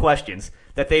stupid questions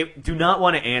that they do not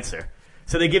want to answer.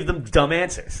 So they give them dumb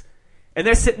answers. And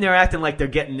they're sitting there acting like they're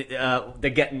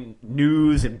getting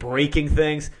news and breaking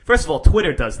things. First of all,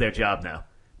 Twitter does their job now.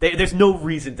 There's no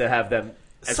reason to have them.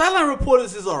 Sideline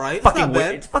reporters is all right. It's not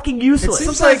bad. It's fucking useless.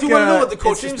 Sometimes you want to know what the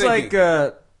coach is seems thinking.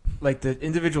 like the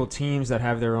individual teams that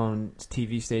have their own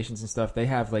TV stations and stuff, they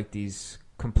have like these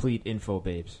complete info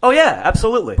babes. Oh yeah,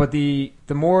 absolutely. But the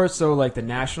more so like the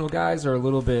national guys are a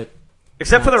little bit.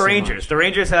 Except for the Not so Rangers. much. The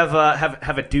Rangers have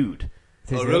a dude.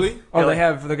 Oh, really? Oh, Yeah, they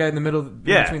have the guy in the middle,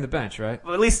 Yeah. between the bench, right?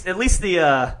 Well, at least the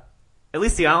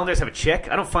Islanders have a chick.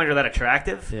 I don't find her that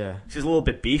attractive. Yeah. She's a little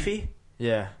bit beefy,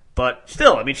 Yeah. but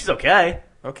still, I mean, she's okay.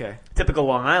 Okay. Typical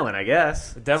Long Island, I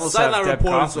guess. The Devils have Sideline Deb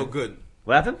reporters Kaufman. are good.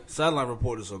 What happened? Sideline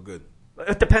reporters are good.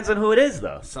 It depends on who it is,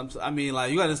 though. I mean,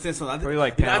 like, you gotta understand something. Or you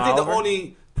like I Pam think the Oliver?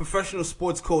 only professional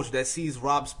sports coach that sees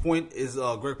Rob's point is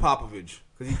Greg Popovich,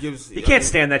 because he gives. You can't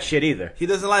stand that shit either. He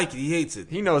doesn't like it. He hates it.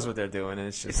 He knows what they're doing, and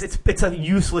it's just It's a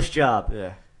useless job.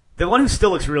 yeah. The one who still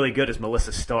looks really good is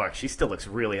Melissa Stark. She still looks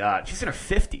really hot. She's in her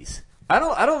 50s. I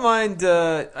don't mind.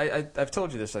 I've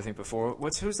told you this I think before.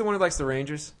 Who's the one who likes the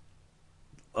Rangers?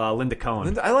 Linda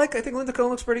Cohen. I think Linda Cohen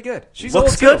looks pretty good. She's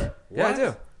Looks old, too. good? Yeah, I What?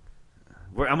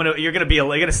 do. You're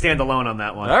gonna stand alone on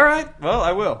that one. All right. Well,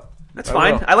 I will. That's I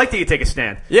fine. will. I like that you take a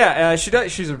stand. Yeah, she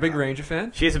does. She's a big Ranger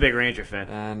fan, She is a big Ranger fan.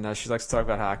 and she likes to talk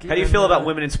about hockey. How do you and, feel about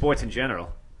women in sports in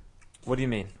general? What do you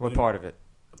mean? What part of it?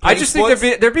 Playing I just sports?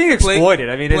 think they're being exploited.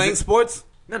 I mean, Playing sports.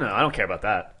 No, I don't care about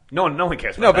that. No one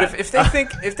cares no, about but that.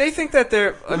 if they think that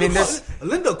they're, I mean, there's.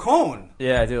 Linda Cohen.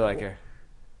 Yeah, I do like her.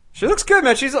 She looks good,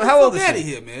 man. She's how old is Fuck she? outta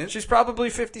here, man. She's probably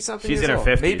 50-something. She's years in her old.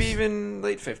 50s. maybe even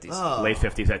late 50s. Late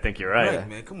 50s, I think you're right. Right,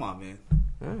 man. Come on, man.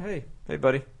 Oh, hey,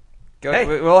 buddy. Go. Hey.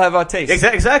 We all have our taste.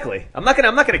 Exactly. I'm not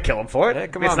gonna kill him for it. Yeah,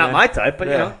 come I mean, on, it's not man. my type, but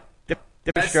Yeah. you know,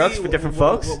 different strokes for different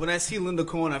folks. When I see Linda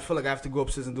Cohen, I feel like I have to go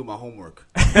upstairs and do my homework.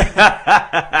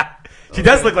 She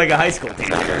does look like a high school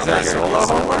teacher.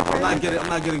 I'm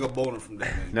not getting a boner from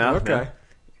that, man. No, Okay.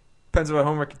 Depends on what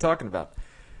homework you're talking about.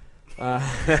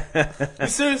 You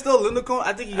serious though, Linda Cohen?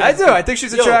 I think you. I do. I think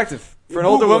she's attractive. For an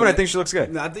older Google woman, it. I think she looks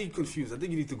good. No, I think you're confused. I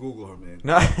think you need to Google her, man.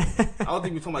 No. I don't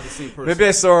think we're talking about the same person. Maybe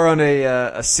I saw her on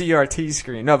a CRT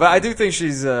screen. No, but I do think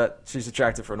she's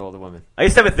attractive for an older woman. I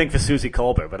used to have a thing for Susie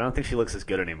Colbert, but I don't think she looks as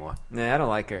good anymore. Nah, I don't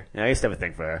like her. Yeah, I used to have a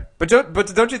thing for her. But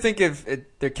don't you think if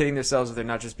they're kidding themselves if they're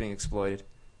not just being exploited?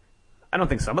 I don't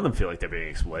think some of them feel like they're being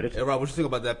exploited. Hey, Rob, what you think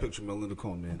about that picture, man? Linda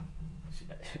Cohen, man.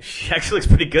 She actually looks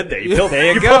pretty good there. You pulled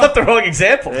There you go. pulled up the wrong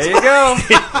example. There you go.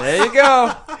 There you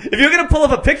go. If you're gonna pull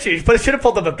up a picture, you should have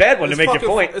pulled up a bad one to make your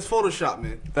point. It's Photoshop,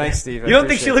 man. Thanks, Steve. I You don't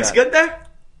think she appreciate looks that. good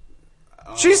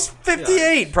there? She's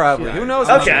 58, probably. Yeah, Who knows?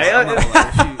 Okay, I'm not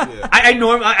gonna lie. Yeah.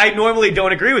 I normally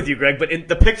don't agree with you, Greg, but in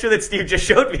the picture that Steve just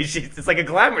showed me, it's like a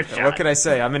glamour shot. What can I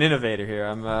say? I'm an innovator here.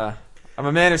 I'm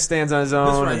a man who stands on his own.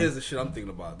 This right and- here is the shit I'm thinking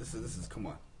about. This is come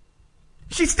on.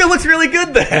 She still looks really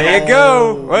good there. There you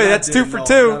go. Oh, Wait, not that's there, 2 for no,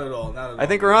 2. Not at all. Not at all. I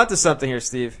think we're onto something here,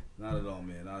 Steve. Not at all,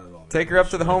 man. Not at all. Man. Take her up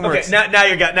to the homework. Okay,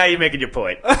 now you're making your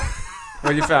point.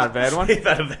 What you found? Bad one? You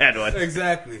found a bad one.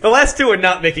 Exactly. The last two are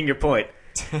not making your point.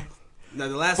 Now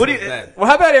the last What one do is you- bad. Well,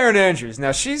 how about Erin Andrews?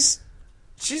 Now she's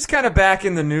kind of back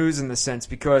in the news in the sense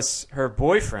because her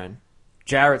boyfriend,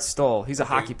 Jarrett Stoll, he's a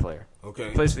hockey player. Okay.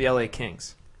 He plays for the LA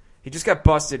Kings. He just got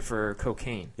busted for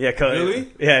cocaine. Yeah,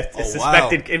 Really? Yeah, Oh,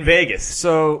 suspected in Vegas.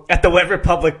 So At the Wet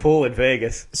Republic pool in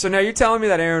Vegas. now you're telling me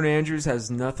that Erin Andrews has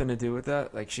nothing to do with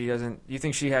that? Like she doesn't? You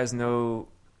think she has no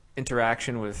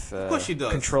interaction with course she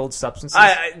does. controlled substances?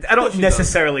 I course don't she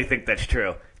necessarily think that's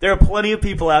true. There are plenty of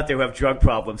people out there who have drug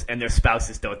problems and their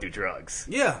spouses don't do drugs.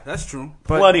 Yeah, that's true.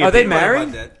 but plenty of are they people. Right married?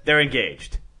 about that. They're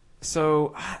engaged.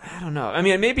 So I don't know. I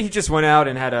mean, maybe he just went out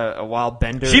and had a wild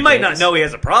bender. She in might not Vegas. know he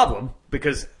has a problem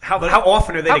because how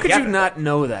often are they How could together? you not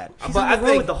know that? She's But on the I road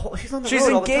think- the whole. She's on the She's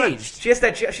road all the time. engaged. She has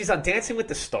that. She's on Dancing with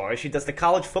the Stars. She does the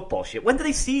college football shit. When do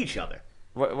they see each other?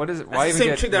 What is it? That's Why the even same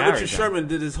get chick that married Richard then? Sherman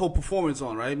did his whole performance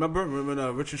on, right? Remember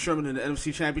Richard Sherman in the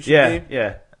NFC Championship Yeah, game?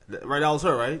 yeah, Right, that was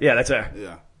her, right? yeah. That's her.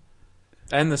 Yeah.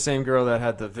 And the same girl that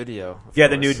had the video. of Yeah,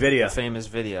 the course, nude video. the famous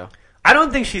video. I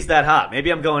don't think she's that hot. Maybe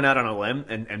I'm going out on a limb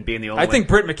and being the only. I think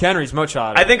Britt McHenry's much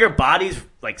hotter. I think her body's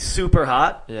like super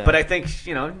hot. Yeah. But I think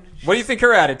What do you think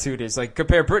her attitude is? Like,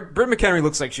 compare Britt McHenry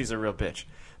looks like she's a real bitch.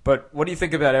 But what do you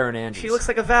think about Erin Andrews? she looks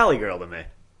like a valley girl to me.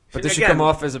 But does she again, come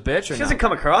off as a bitch? Or She doesn't no?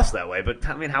 come across that way. But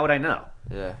I mean, how would I know?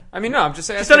 Yeah. I mean, no. I'm just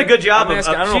saying. She's done a good job I'm of.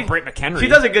 asking, I don't know she, Britt McHenry. She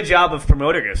does a good job of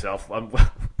promoting herself.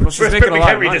 she's Britt making a lot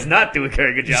of McHenry money. does not do a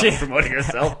very good job She- of promoting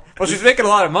herself. Well, she's making a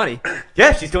lot of money. I'm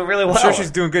Yeah, she's doing really well. sure she's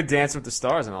doing good Dancing with the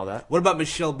Stars and all that. What about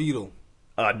Michelle Beadle?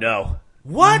 No.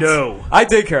 What? No. I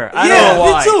dig her. I Yeah, don't know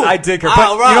me why. too. I dig her. All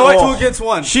But right, you know what? 2 against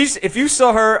 1. She's. If you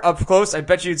saw her up close, I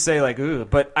bet you'd say like, ooh.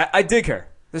 But I dig her.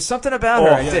 There's something about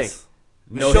her I dig. Yes.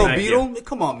 Michelle thank Beadle?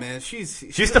 Come on, man. She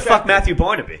used to fuck Matthew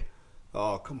Barnaby.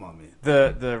 Oh, come on, man.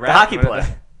 The hockey player.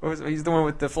 He's the one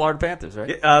with the Florida Panthers,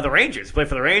 right? The Rangers. Played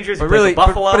for the Rangers. But Played really, for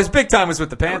Buffalo. but his big time was with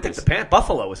the I don't Panthers. think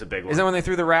Buffalo was a big one. Is that when they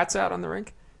threw the rats out on the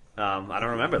rink? I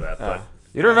don't remember that. But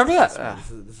You don't remember that?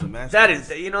 This is a match. that is,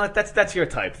 that's your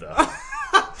type, though.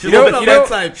 She's You a know- little bit you know-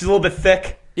 thick. She's a little bit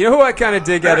thick. You know who I kind of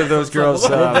dig out of those girls? A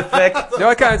little bit thick. You know,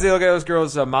 I kind of dig out of those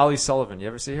girls. Molly Sullivan. You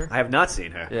ever see her? I have not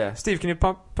seen her. Yeah. Steve, can you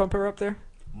pump her up there?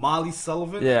 Molly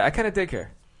Sullivan? Yeah, I kind of dig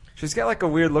her. She's got like a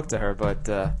weird look to her, but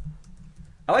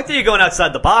I like that you're going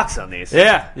outside the box on these.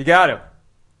 yeah, you got to.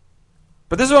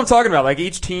 But this is what I'm talking about. Like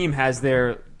each team has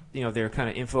their kind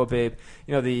of info babe.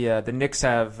 You know, the Knicks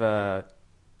have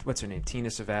what's her name? Tina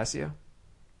Savasio.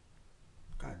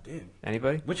 God damn.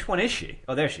 Anybody? Which one is she?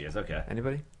 Oh, there she is. Okay.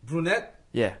 Anybody? Brunette?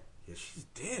 Yeah. Yeah, she's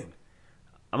damn.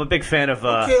 I'm a big fan of.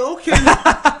 Okay.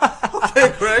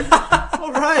 Okay, Greg.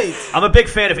 All right. I'm a big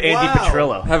fan of Andy Wow.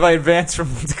 Petrillo Have I advanced from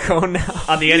the cone now?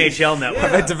 on the NHL Network.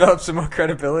 Have I developed some more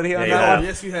credibility on Yeah, you that have. one?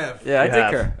 Yes, you have. Yeah, I You dig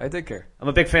have. her. I dig her. I'm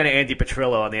a big fan of Andy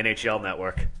Petrillo on the NHL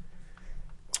Network.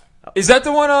 Is that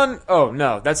the one on? Oh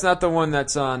no, that's not the one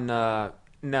that's on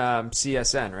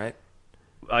CSN, right?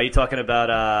 Are you talking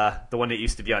about the one that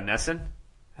used to be on Nesson?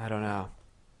 I don't know.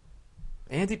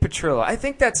 Andy Petrillo. I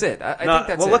think that's it. I No, think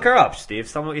that's well, it. look her up, Steve.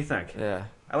 Tell me what you think. Yeah,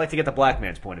 I like to get the black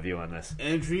man's point of view on this.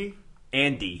 Andy,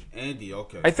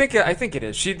 okay. I think it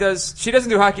is. She doesn't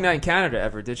do Hockey Night in Canada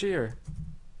ever, did she? Or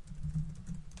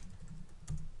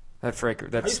that Fraker. you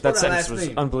That spell that sentence last was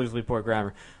name? unbelievably poor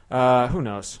grammar. Who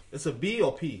knows? It's a B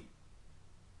or P?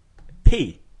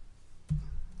 P.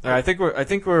 All right, I think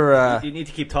we're. You need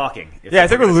to keep talking. Yeah, I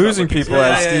think we're losing people.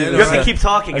 Yeah, as yeah, Steve yeah, is, You have to keep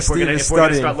talking as if we're Steve going is to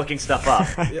studying. start looking stuff up.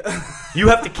 You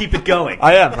have to keep it going.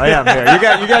 I am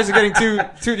here. You guys are getting too.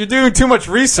 You're doing too much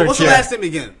research What's the here. last name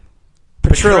again?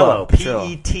 Petrillo.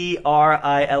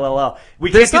 Petrillo.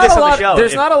 We There's can't do not this a on lot. the show.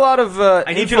 There's If- not a lot of.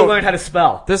 I need you to learn how to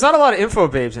spell. There's not a lot of info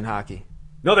babes in hockey.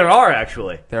 No, there are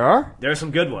actually. There are? There are some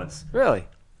good ones. Really?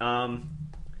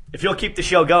 If you'll keep the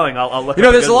show going, I'll look. You know,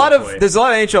 up there's good a lot ones of for you.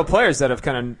 NHL players that have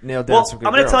kind of nailed down Well, some good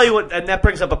I'm going to girls. tell you what, and that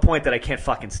brings up a point that I can't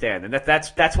fucking stand, and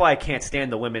that's why I can't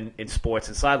stand the women in sports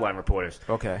and sideline reporters.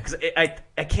 Okay. Because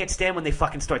I can't stand when they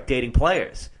fucking start dating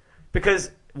players, because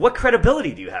what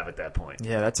credibility do you have at that point?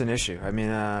 Yeah, that's an issue. I mean,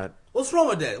 What's wrong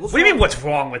with that? What do you mean? What's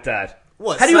wrong with that?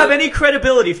 What, How do you son? have any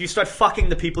credibility if you start fucking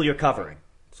the people you're covering?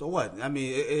 So what? I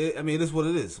mean, it is what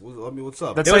it is. I mean, what's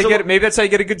up? that's There how was you a- get. Maybe that's how you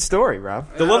get a good story, Rob.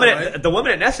 The Yeah, woman right. at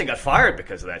Nesson got fired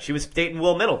because of that. She was dating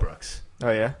Will Middlebrooks.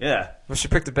 Oh yeah. Yeah. Well, she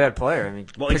picked a bad player. I mean,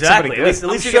 Well, pick exactly. somebody At good.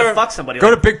 least I'm you're gonna sure- fuck somebody. Go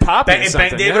to like Big Papi Bang, or and something.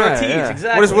 bang David Yeah, Ortiz. yeah.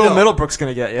 Exactly. What is Will Yo. Middlebrooks going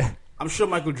to get you? I'm sure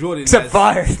Michael Jordan Except has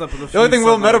fired. slept with a The only few thing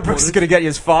Will sideline Middlebrooks is reporters. going to get you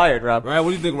is fired, Rob. Right? What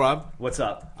do you think, Rob? What's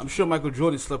up? I'm sure Michael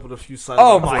Jordan slept with a few sideline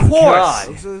Oh my reporters. God!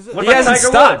 What What He about hasn't Tiger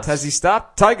stopped. Woods? Has he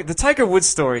stopped? The Tiger Woods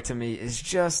story to me is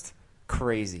just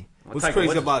crazy. What's Tiger crazy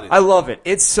Woods- about it? I love it.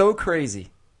 It's so crazy.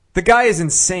 The guy is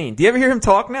insane. Do you ever hear him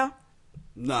talk now?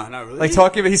 Nah, not really. Like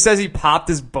talking about, he says he popped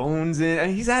his bones in. I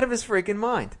mean, he's out of his freaking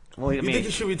mind. Well, I You mean, think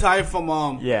he should retire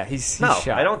from? Yeah, he's no,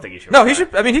 shot. I don't think he should. No, he retire.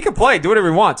 should. I mean, he can play, do whatever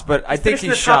he wants, but I think Finished in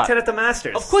he's the top shot. 10 at the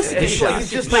Masters. Of course he Yeah, can he's play. shot.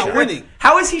 He's just not winning.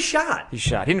 How is he shot? He's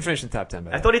shot. He didn't finish in the top 10.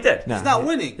 By the I way. thought he did. No. He's not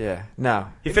winning. Yeah, no.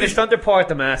 He finished under par at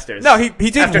the Masters. No, he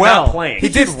did after well. Not playing. He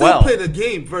He did can still well. play the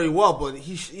game very well, but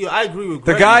I agree with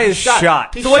The Greg. guy He's is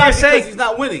shot. He's So what shot you're saying- because he's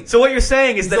not winning. So what you're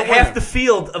saying is He's that a half winner. the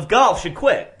field of golf should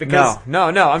quit because No.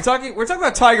 We're talking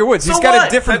about Tiger Woods. So He's got what?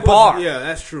 a different Tiger Woods- bar. Yeah,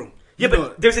 that's true. yeah, You know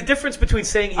but there's a difference between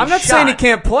saying he's I'm not shot, saying he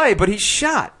can't play, but he's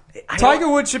shot. I Tiger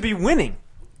don't- Woods should be winning.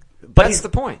 but That's he's the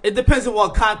point. It depends on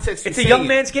what context. It's you're a young saying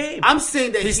man's it. game. I'm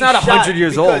saying that He's he's not 100 shot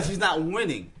years because old. he's not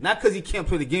winning, not because he can't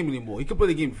play the game anymore. He can play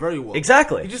the game very well.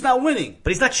 Exactly. He's just not winning.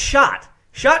 But he's not shot.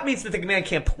 Shot means that the man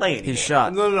can't play anymore. He's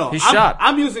shot. No. He's I'm, shot.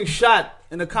 I'm using shot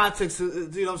in the context,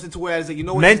 of, you know what I'm saying, to where I say, you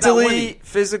know what, he's not Mentally, winning.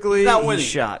 physically, He's not winning. he's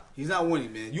shot. He's not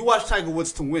winning, man. You watch Tiger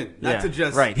Woods to win, not Yeah, to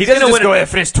just right. He He's doesn't gonna just win go a- and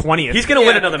finish 20th. He's going to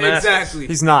win Yeah, another Masters. Exactly.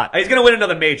 He's not. He's going to win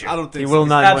another major. I don't think He so. will He's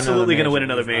not absolutely win gonna another win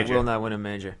another major. He major. will not win a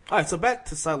major. All right, so back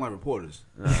to sideline reporters.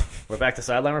 We're back to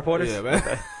sideline reporters. Yeah,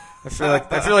 man. I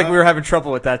feel like we were having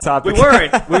trouble with that topic. We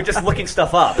weren't. We were just looking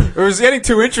stuff up. It was getting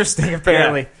too interesting,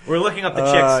 apparently. Yeah. We're looking up the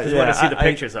chicks because we want yeah, to see the I-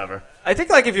 pictures of her. I think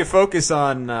like if you focus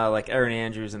on like Erin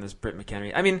Andrews and this Britt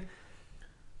McHenry, I mean,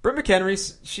 Britt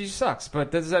McHenry, she sucks, but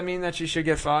does that mean that she should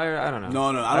get fired? I don't know.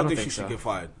 No, I don't think she so. should get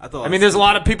fired. I mean, there's a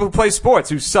lot of people who play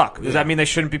sports who suck. Does Yeah. that mean they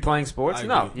shouldn't be playing sports? I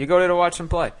No, agree. you go there to watch them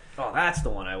play. Oh, that's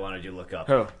the one I wanted you to look up.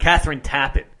 Who? Catherine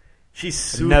Tappet. She's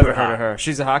super Never heard hot. of her.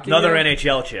 She's a hockey Another player?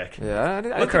 NHL chick. Yeah, I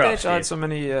didn't Look think her up, NHL had Steve. so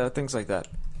many things like that.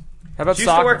 How about She used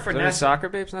to soccer? work for Are there NASA. soccer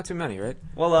babes? Not too many, right?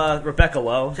 Well, Rebecca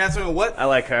Lowe. Catherine what? I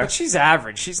like her. But she's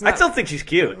average. She's not. I still think she's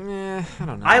cute. I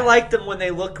don't know. I like them when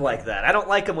they look like that. I don't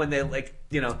like them when they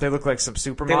They look like some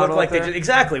supermodel. They look like out there.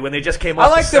 exactly when they just came off.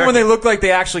 I like the them when they circuit. look like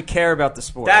they actually care about the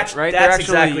sport. That's- right. that's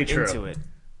They're actually exactly true. into it.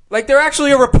 Like they're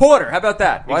actually a reporter. How about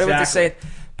that? Why would they Exactly. say it?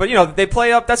 But they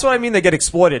play up. That's what I mean. They get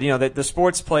exploited. The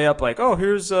sports play up like, oh,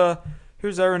 here's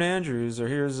Erin Andrews or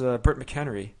here's Britt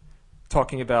McHenry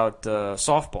talking about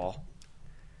softball.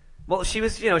 Well, she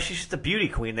was, she's just a beauty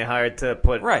queen they hired to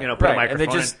put, Right, put a right.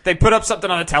 microphone And they put up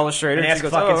something on a telestrator and and ask she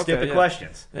goes, fucking oh, okay, stupid yeah.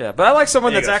 questions. Yeah, but I like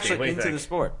someone There you that's go, Steve. What actually do you into think? the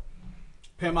sport.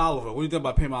 Pam Oliver. What do you think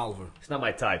about Pam Oliver? It's not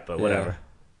my type, but whatever.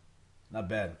 Not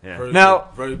bad. Yeah. Very Now-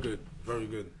 good. Very good. Very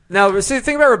good. Now, see, the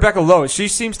thing about Rebecca Lowe is she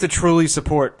seems to truly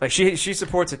support. Like she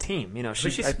supports a team. Who does she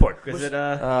support? Is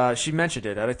it She mentioned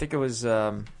it. I think it was.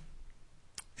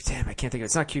 Damn, I can't think of it.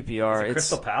 It's not QPR. It's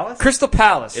Crystal Palace? Crystal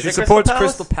Palace. Is She it Crystal supports Palace?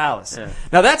 Crystal Palace. Yeah.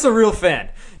 Now that's a real fan.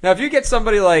 Now if you get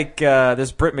somebody like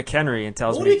this Britt McHenry and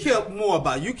tells What do me, you care more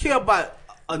about? You care about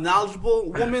a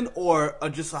knowledgeable woman or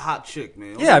just a hot chick,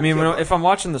 man? What yeah, I do you mean care about? if I'm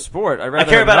watching the sport, I I rather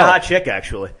care about a know. hot chick,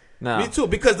 actually. No. Me too,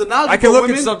 because the knowledgeable I can look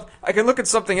women. at I can look at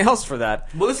something else for that.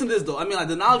 But listen to this though. I mean, like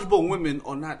the knowledgeable women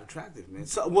are not attractive, man.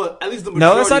 So, well, at least the majority.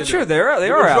 No, that's not of true. them. They are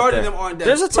The out majority there. of them aren't that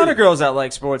There's a ton of pretty. girls that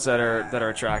like sports that are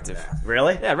attractive.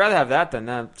 Really? Yeah, I'd rather have that than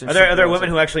that. Are there women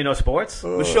who actually know sports?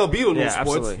 Michelle Beadle knows Yeah, sports.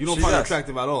 absolutely. You don't She find her does.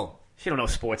 attractive at all. She don't know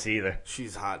sports either.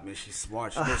 She's hot, man. She's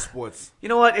smart. She knows sports. You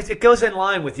know what? It goes in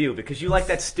line with you because you like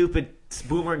that stupid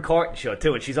Boomer and Carton show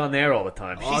too, and she's on there all the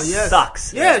time. She Oh, yes.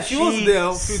 sucks. Yeah, she was there a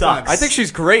few sucks. times. I think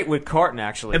she's great with Carton.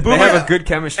 Actually, And they Boomer- have a good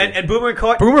chemistry. And Boomer and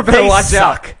Carton. Boomer better they watch suck.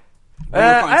 out. Boomer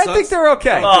Carton I sucks? think they're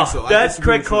okay. I Oh, think so. I that disagree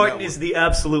Craig with you on that Carton is one. the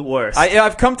absolute worst.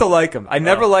 I've come to like him. I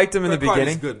never liked him in the Craig Carton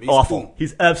is beginning. good. He's awful. cool.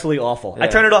 He's absolutely awful. Yeah. I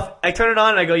turn it off. I turn it on,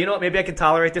 and I go, you know what? Maybe I can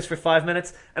tolerate this for 5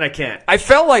 minutes, and I can't. I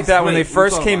felt like that when great. they What are you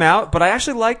first talking came about? out, but I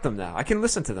actually like them now. I can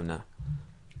listen to them now.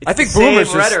 It's I think the same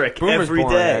Boomer's just- rhetoric Boomer's every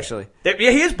boring, day. actually. Yeah,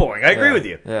 he is boring. I agree Yeah. with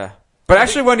you. Yeah, but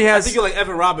actually when he I has, think you like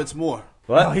Evan Roberts more.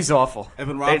 What? oh, he's awful.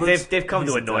 Evan They, Roberts. they've come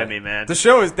to He's a annoy dick. me, man. The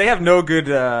show is they have no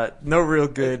real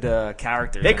good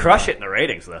characters. They crush it in the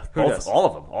ratings, though. Who does? All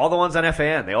of them. All the ones on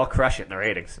FAN. They all crush it in the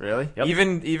ratings. Really? Yep.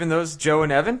 Even those Joe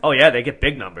and Evan? Oh, yeah, they get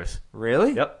big numbers.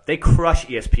 Really? Yep. They crush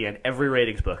ESPN every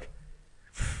ratings book.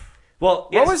 Well,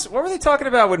 yes. What were they talking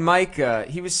about with Mike? Did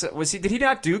he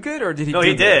not do good or did he? No, do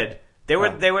he good? did. They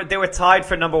Oh. were tied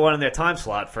for number one in their time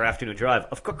slot for afternoon drive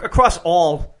across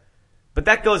all, but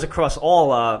that goes across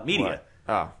all media. What?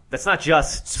 Oh, That's not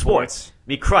just sports.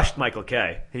 He crushed Michael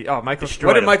Kay. Michael. Destroyed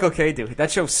What did him. Michael K do? That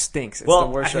show stinks. It's Well, the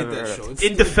worst I show hate I've ever that heard show. of. It's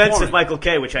In defense boring. of Michael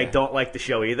Kay, which I don't like the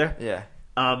show either. Yeah.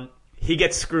 He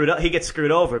gets screwed up. He gets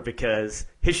screwed over because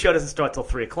his show doesn't start till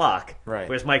 3:00. Right.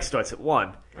 Whereas Mike starts at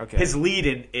 1. Okay. His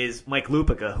lead-in is Mike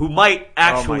Lupica, who might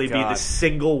actually be God. the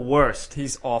single worst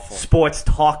He's awful. sports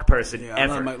talk person Yeah, I'm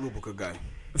not ever. a Mike Lupica guy.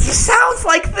 He sounds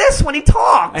like this when he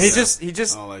talks. And he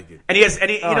just I don't like it. and he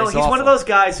you know, he's he's one of awful. those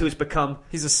guys who's become.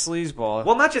 he's a sleazeball.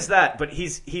 Well, not just that, but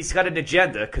he's got an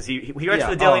agenda because he writes Yeah,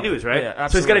 for the Daily oh, News, right? yeah,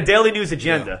 so he's got a absolutely. Daily News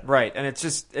agenda. Right, and it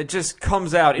just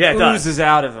comes out. It Yeah, it does. oozes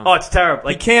out of him. Oh, it's terrible.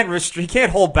 he can't he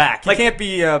can't hold back. Like- he can't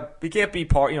be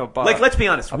let's be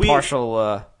honest.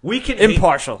 partial. We can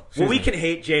Impartial. Well, Excuse we me. can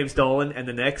hate James Dolan and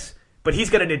the Knicks, but he's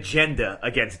got an agenda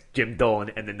against Jim Dolan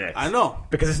and the Knicks. I know.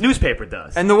 because his newspaper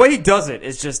does. And the way he does it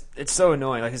is it's so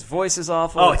annoying. Like his voice is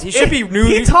awful. Oh, he should be new.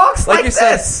 he talks like you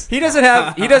said, this. he doesn't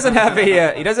have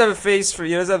a face for.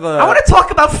 He doesn't have I want to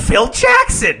talk about Phil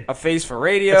Jackson. a face for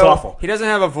radio. It's awful. He doesn't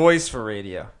have a voice for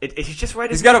radio. He's just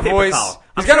writing. He's got a newspaper voice. column.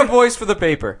 He's got a voice for the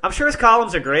paper. I'm sure his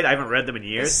columns are great. I haven't read them in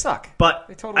years. They suck. But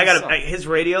They totally I got suck. his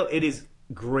radio. It is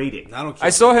grating. I don't care. I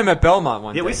saw him at Belmont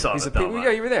one day. Yeah, we saw him He's at a Belmont.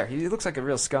 Yeah, you were there. He looks like a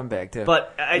real scumbag too.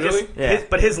 But I just, Really?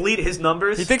 Yeah. his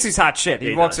numbers. he thinks he's hot shit. He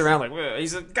He walks does. around like "Whoa."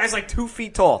 He's a guy's like 2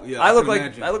 feet tall. Yeah, I I look can like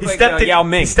imagine. I look he like stepped in Yao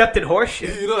Ming. He stepped in horse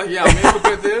shit. You know, yeah, I mean, look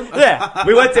at them. Yeah,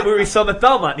 We saw him at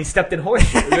Belmont, and he stepped in horse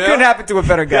shit. couldn't happen to a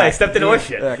better guy. Yeah, he stepped in horse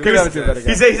shit. Yeah, couldn't happen to a better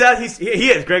guy. He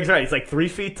is. Greg's right. He's like 3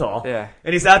 feet tall. Yeah.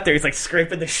 And he's out there. He's like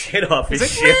scraping the shit off his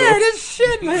He's shoe. like, man, this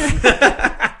shit,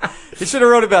 man. He should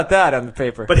have wrote about that on the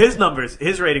paper. But his numbers,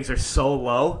 his ratings are so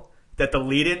low that the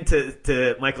lead-in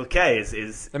to Michael Kay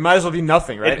is it might as well be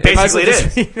nothing, right? It basically might as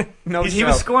well is. just be no he show.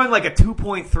 was scoring like a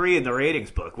 2.3 in the ratings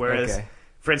book, whereas Okay.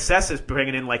 Francesa's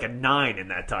bringing in like a 9 in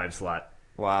that time slot.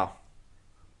 Wow.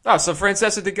 Oh, so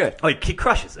Francesa did good. Oh, he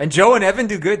crushes it. And Joe and Evan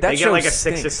do good. That They show get like a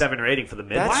stinks. 6 or 7 rating for the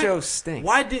mid. That show stinks.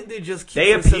 Why didn't they just keep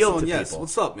They Francesa appeal on to Yes? people.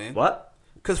 What's up, man? What?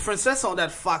 Because Francesa on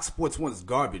that Fox Sports 1 is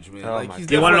garbage, man. Oh like, my he's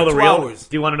Do you want to know the 2 real? hours.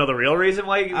 Do you want to know the real reason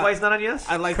why he's not on Yes?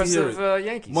 I'd like to Because hear of it.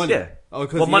 Yankees. Money. Yeah. Oh,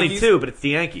 'cause Well, the money Yankees? too, but it's the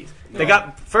Yankees. They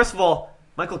got first of all,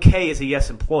 Michael Kay is a Yes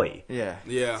employee. Yeah.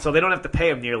 Yeah. So they don't have to pay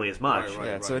him nearly as much. Right.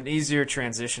 Yeah, so an easier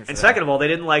transition for And them. second of all, they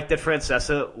didn't like that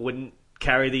Francesa wouldn't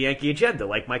carry the Yankee agenda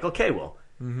like Michael Kay will.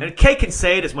 And Kay can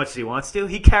say it as much as he wants to.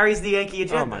 He carries the Yankee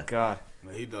agenda. Oh, my God.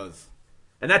 Yeah, he does.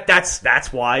 And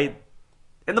that's why.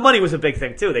 And the money was a big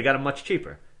thing, too. They got him much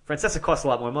cheaper. Francesa costs a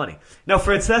lot more money. Now,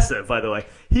 Francesa, by the way,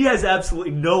 he has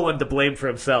absolutely no one to blame for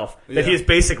himself that he is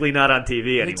basically not on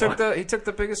TV anymore. He took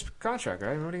the biggest contract,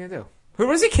 right? What are you going to do? Who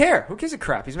does he care? Who gives a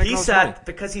crap? He's making all this money.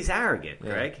 Because he's arrogant,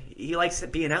 Greg. He likes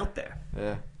being out there.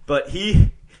 Yeah. But do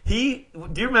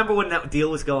you remember when that deal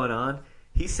was going on?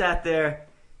 He sat there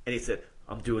and he said,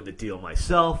 I'm doing the deal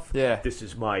myself. Yeah. This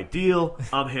is my deal.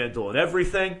 I'm handling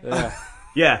everything. Yeah.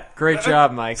 Yeah. Great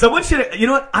job, Mike. Someone should. You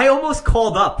know what? I almost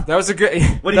called up That was a good.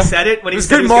 when he said it. When it he was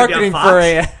said good he was gonna be on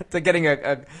marketing Fox. for to getting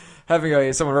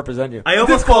having someone represent you. I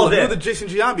almost called You're in. the Jason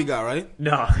Giambi guy, right?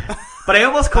 No, but I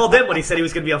almost called in when he said he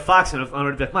was going to be on Fox, and I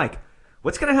would be like, Mike,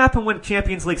 what's going to happen when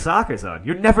Champions League Soccer's on?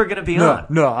 You're never going to be on.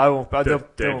 No, I won't.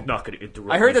 They're not going to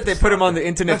interrupt. I heard that they put him on the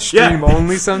internet Yeah. stream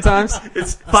only sometimes.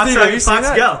 It's Fox, Steve, have you seen Fox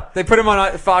that? Go. They put him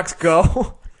on Fox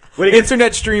Go. When he gets-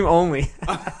 Internet stream only.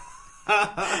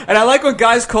 And I like when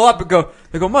guys call up and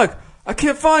they go, Mike, I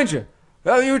can't find you.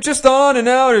 Well, you were just on and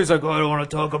now. And he's like, I don't want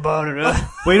to talk about it.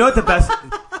 Well, you know what the best?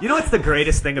 You know what's the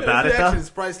greatest thing about His it reaction though? is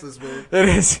priceless, man. It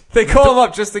is. They call him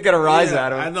up just to get a rise Yeah,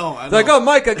 out of him. I know. They're like, oh,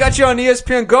 Mike, I got you on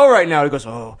ESPN Go right now. He goes,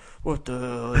 oh, what the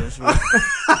hell is this?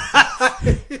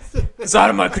 It's out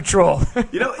of my control.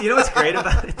 You know what's great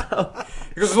about it though?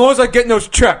 He goes, as long as I get those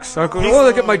checks. I go, as long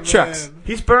as I get my checks. Man.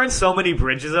 He's burned so many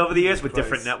bridges over the years with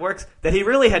different networks that he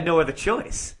really had no other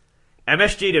choice.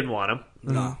 MSG didn't want him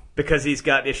No. because he's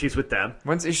got issues with them.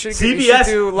 He should CBS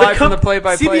do live from the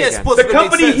play-by-play CBS again. Sports The would have made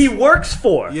company sense. he works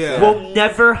for Yeah. will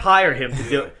never hire him to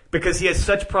do it because he has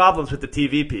such problems with the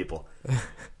TV people.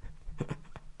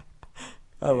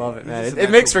 I love it, man. He's It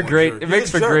just makes an for actual great. jerk. It He's makes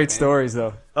a for jerk, great man. stories,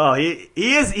 though. Oh,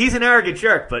 he's an arrogant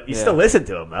jerk, but you Yeah. still listen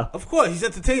to him though. Of course, he's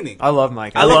entertaining. I love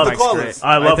Mike. I love think the Mike's callers. great.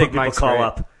 I love when think people Mike's call great.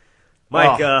 up.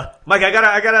 Mike, Oh. Mike, I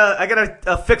got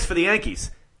a fix for the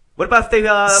Yankees. What about if they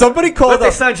Somebody called what if they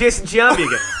up- sign Jason Giambi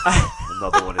again?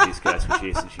 Another one of these guys for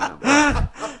Jason Giambi.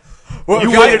 Well, You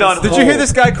guys, waited on Did you hear hold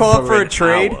this guy call up for for a an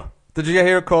trade? hour. Did you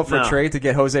hear a call for No. a trade to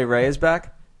get Jose Reyes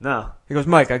back? No. He goes,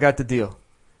 Mike, I got the deal.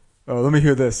 Oh, let me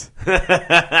hear this.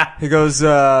 He goes,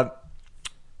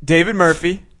 David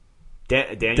Murphy,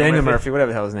 Daniel Murphy,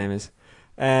 whatever the hell his name is,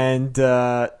 and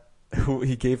who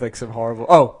he gave like some horrible.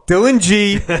 Oh, Dylan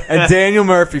G and Daniel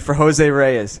Murphy for Jose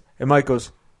Reyes. And Mike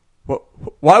goes, "What?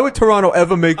 Why would Toronto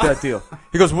ever make that deal?"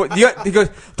 He goes, "What?" Yeah, he goes,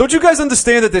 "Don't you guys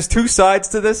understand that there's two sides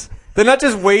to this? They're not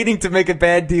just waiting to make a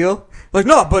bad deal. Like,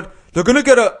 no, but they're gonna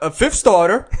get a fifth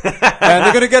starter, and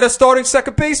they're gonna get a starting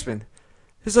second baseman."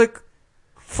 He's like,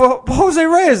 "For Jose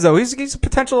Reyes, though, he's a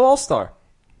potential all-star."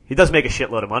 He does make a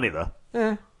shitload of money though.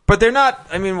 Yeah. But they're not.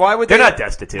 I mean, why would They're they? not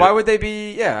destitute. Why would they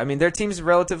be? Yeah, I mean, their team's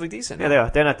relatively decent. Yeah, they are.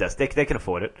 They're not destitute. They can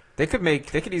afford it. They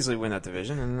could easily win that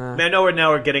division. And I mean, I know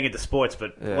we're getting into sports,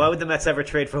 but Yeah. why would the Mets ever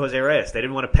trade for Jose Reyes? They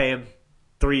didn't want to pay him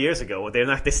 3 years ago.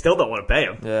 They still don't want to pay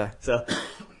him. yeah. So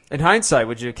In hindsight,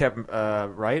 would you have kept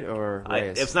Wright or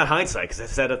Reyes? it's not hindsight because I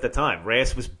said at the time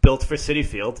Reyes was built for Citi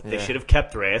Field. They Yeah. should have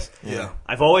kept Reyes. Yeah.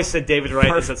 I've always said David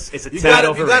Wright is a You tad got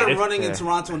overrated. him running in Yeah.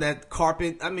 Toronto on that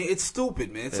carpet. I mean, it's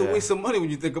stupid, man. It's a Yeah. waste of money when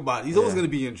you think about it. He's always Yeah. going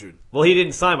to be injured. Well, he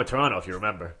didn't sign with Toronto, if you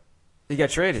remember. he got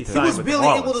traded. He to He signed was with the barely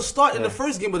Marlins. able to start in Yeah. the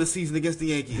first game of the season against the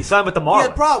Yankees. He signed with the He Marlins.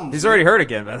 had problems. He's already hurt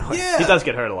again, by the way. Yeah. He does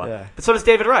get hurt a lot. Yeah. But so does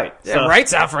David Wright. Yeah, So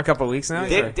Wright's out for a couple of weeks now.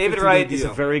 David 50 Wright big is a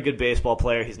deal. very good baseball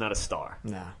player. He's not a star.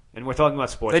 No. And we're talking about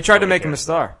sports. They tried to Nobody make him a cares.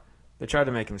 star. They tried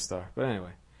to make him a star. But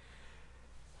anyway.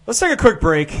 Let's take a quick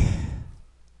break.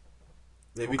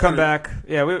 Yeah, We'll come back.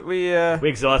 Yeah, we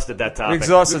exhausted that topic.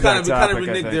 exhausted We kind that of topic, I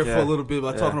reneged think, there yeah. for a little bit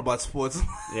by Yeah. talking about sports.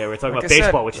 Yeah, we're talking Like about I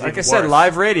baseball, said, which is like I even said, worse.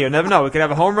 live radio. Never know. We could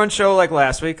have a home run show like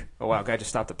last week. Oh wow, guy just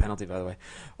stopped a penalty, by the way.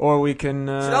 Or we can.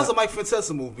 See, that was a Mike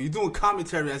Francesa movie. You're doing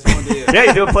commentary as you're on the air. Yeah,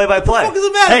 you're doing play-by-play. What the fuck is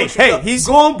the matter Hey, with you? hey, he's-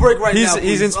 Go on break right he's now.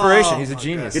 he's please. inspiration. Oh, He's a my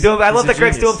genius. God. You're doing. I He's love a that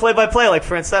Greg's genius. doing play-by-play like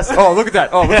Francesa. Oh, look at that!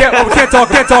 Oh, we can't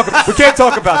talk. We can't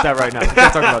talk about that right now. We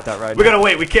can't talk about that right We're now. gonna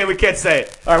wait. We can't say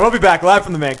it. All right, we'll be back live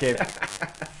from the man cave.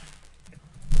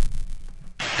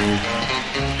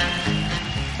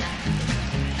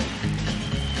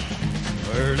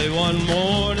 Early one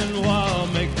morning while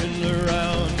making the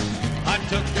rounds, I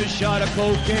took a shot of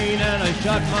cocaine and I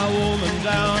shot my woman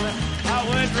down. I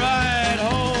went right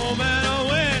home and I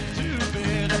went to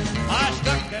bed. I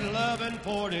stuck that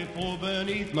 1144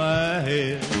 beneath my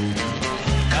head.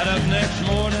 Got up next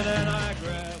morning and I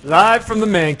grabbed... Live from the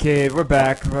man cave, we're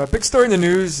back. Big story in the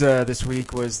news this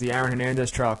week was the Aaron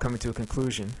Hernandez trial coming to a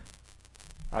conclusion.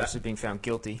 Obviously being found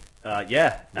guilty.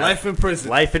 Life in prison.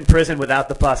 Life in prison without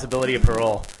the possibility of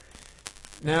parole.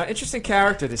 Now, interesting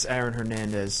character, this Aaron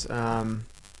Hernandez.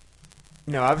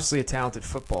 Obviously a talented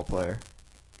football player.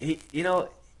 He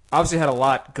obviously had a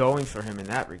lot going for him in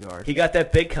that regard. He got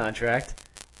that big contract,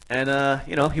 and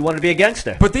he wanted to be a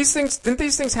gangster. But didn't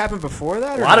these things happen before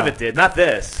that? A lot of it did, not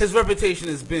this. His reputation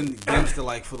has been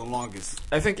gangster-like for the longest.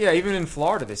 I think, even in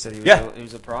Florida they said he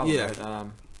was a problem. Yeah.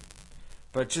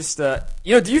 But just do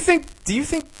you think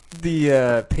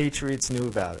the Patriots knew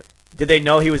about it? Did they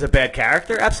know he was a bad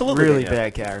character? Absolutely. Really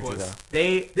bad character, though.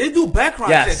 They do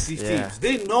background checks, these teams.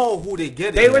 They know who they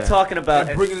get. They were talking about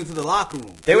and bringing it into the locker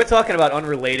room. They were talking about,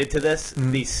 unrelated to this,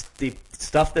 the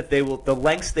stuff that the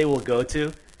lengths they will go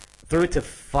to through to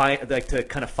to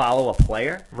kind of follow a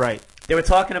player. Right. They were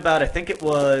talking about, I think it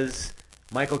was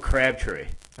Michael Crabtree.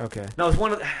 Okay. No, it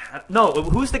was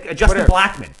who's the Justin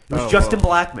Blackman. It was Justin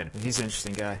Blackman. He's an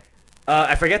interesting guy.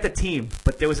 I forget the team,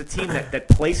 but there was a team that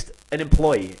placed an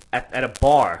employee at a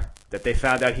bar that they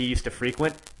found out he used to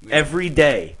frequent every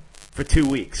day for 2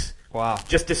 weeks. Wow.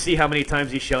 Just to see how many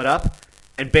times he showed up.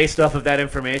 And based off of that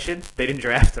information, they didn't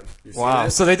draft him. Wow.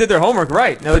 So they did their homework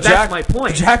right. Now, that's my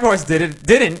point. The Jaguars didn't,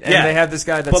 and they have this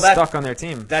guy that's stuck on their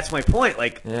team. That's my point.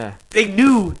 They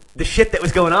knew the shit that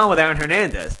was going on with Aaron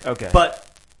Hernandez. Okay. But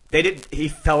he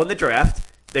fell in the draft.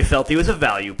 They felt he was a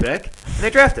value pick, and they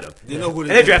drafted him.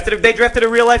 They drafted him. They drafted a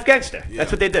real life gangster. Yeah.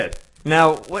 That's what they did.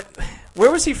 Now,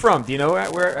 where was he from? Do you know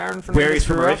where Aaron Hernandez Where he's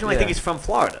from originally? Yeah. I think he's from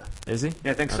Florida. Is he?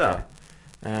 Yeah, I think so.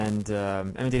 And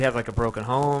did he have a broken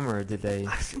home, or did they?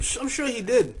 I'm sure he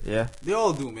did. Yeah, they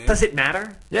all do, man. Does it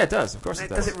matter? Yeah, it does. Of course, it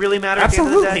does. Does it really matter?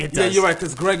 Absolutely, it does. Yeah, you're right.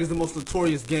 Because Greg is the most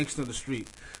notorious gangster on the street.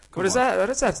 What does that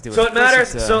to do with it? So it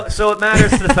matters. So it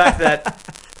matters to the fact that.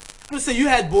 I'm gonna say you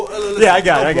had. Yeah, I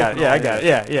got it. Yeah, I got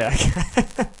it.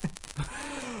 Yeah.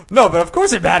 No, but of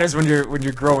course it matters when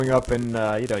you're growing up and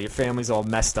your family's all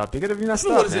messed up. You're gonna be messed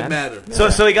up. What does it matter?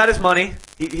 So he got his money.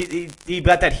 He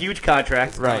got that huge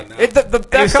contract. Right.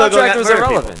 That contract was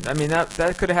irrelevant. People. I mean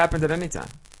that could have happened at any time.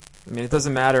 I mean it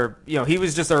doesn't matter. He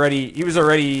was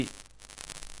already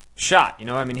shot.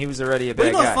 I mean he was already a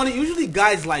bad guy. It's funny. Usually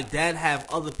guys like that have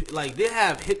they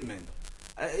have hitmen.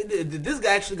 This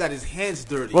guy actually got his hands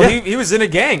dirty. Well, he was in a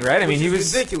gang, right? I mean he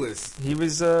was ridiculous. He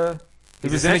was in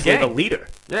a gang. The leader.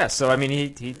 Yeah, so I mean,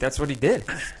 he that's what he did.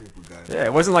 Stupid guy. Yeah,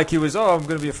 it wasn't like he was. I'm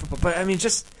going to be a football. But I mean,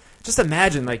 just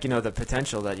imagine the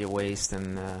potential that you waste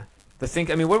and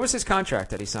I mean, what was his contract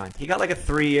that he signed? He got a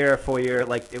 3-year, 4-year,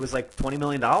 it was $20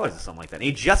 million or something like that. And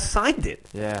he just signed it.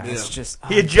 Yeah, it's just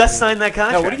he had just signed that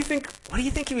contract. Now, what do you think? What do you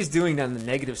think he was doing on the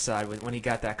negative side when he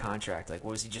got that contract? What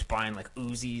was he just buying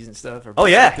Uzis and stuff? Or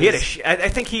he had I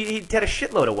think he had a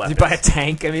shitload of weapons. Did he buy a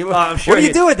tank? I mean, I'm sure what do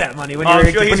you do with that money when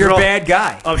you're a bad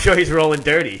guy? I'm sure he's rolling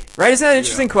dirty. Right? Isn't that an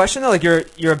interesting question though?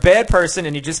 You're a bad person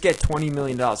and you just get $20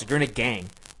 million. You're in a gang.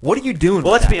 What are you doing?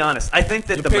 Well, let's be honest. I think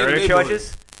that the murder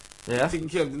charges. Yeah, taking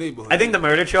care of the neighborhood. I think the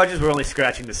murder charges were only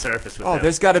scratching the surface. With him.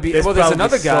 There's got to be. There's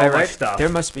another guy, right? Stuff. There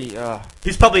must be.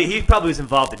 He probably was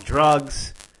involved in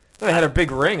drugs. They had a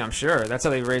big ring, I'm sure. That's how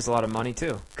they raised a lot of money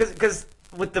too. Because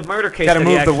with the murder case, got to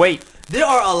move the weight. There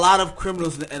are a lot of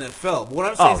criminals in the NFL. But what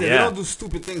I'm saying is that they don't do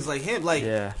stupid things like him.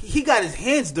 He got his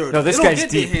hands dirty. No, this guy's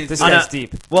deep. This guy's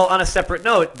deep. Well, on a separate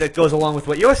note that goes along with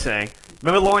what you're saying,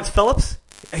 remember Lawrence Phillips?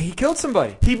 He killed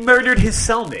somebody. He murdered his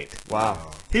cellmate. Wow.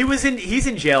 He's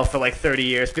in jail for 30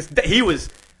 years because he was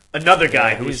another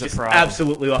guy who was just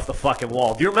absolutely off the fucking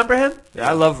wall. Do you remember him? Yeah,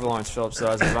 I love Lawrence Phillips though,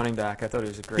 as a running back. I thought he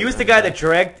was a great. He was the guy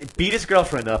that beat his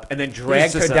girlfriend up and then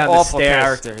dragged her down the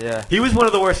stairs. Character, yeah. He was one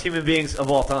of the worst human beings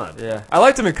of all time. Yeah, I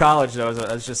liked him in college though.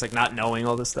 I was just not knowing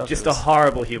all this stuff. Just a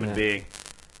horrible human being.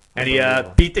 And he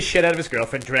beat the shit out of his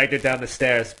girlfriend, dragged her down the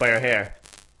stairs by her hair.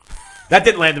 That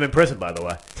didn't land him in prison, by the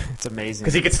way. It's amazing.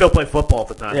 Because he could still play football at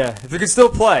the time. Yeah, if he could still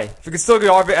play. If he could still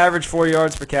average 4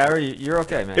 yards per carry, you're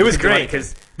okay, man. It was great,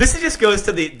 because this just goes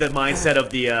to the mindset of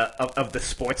the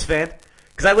sports fan.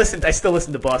 Because I still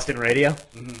listen to Boston radio.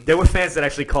 Mm-hmm. There were fans that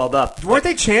actually called up. Weren't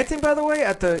they chanting, by the way,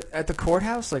 at the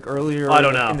courthouse, earlier I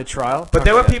don't know. in the trial? But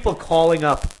there were people calling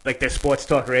up, their sports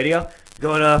talk radio,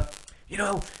 going,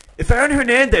 if Aaron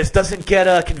Hernandez doesn't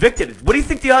get convicted, what do you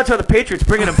think the odds are the Patriots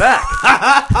bringing him back?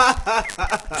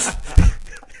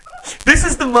 This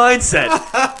is the mindset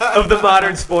of the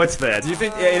modern sports fan. Do you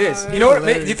think it is? You know what?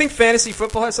 Do you think fantasy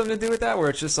football has something to do with that, where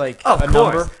it's just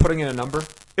number, putting in a number?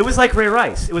 It was like Ray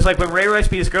Rice. It was like when Ray Rice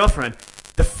beat his girlfriend.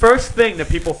 The first thing that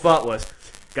people thought was,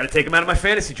 "Got to take him out of my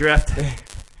fantasy draft."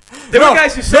 There were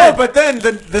guys who said, "No," but then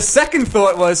the second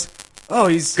thought was, "Oh,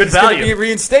 he's good value. Going to be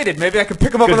reinstated. Maybe I can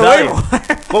pick him up on the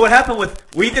waiver." Well, what happened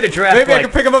we did a draft. Maybe I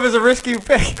can pick him up as a risky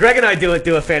pick. Greg and I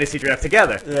do a fantasy draft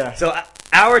together. Yeah. So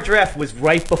our draft was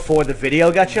right before the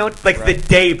video got shown, like the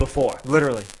day before.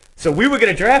 Literally. So we were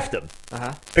going to draft him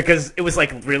Uh-huh. because it was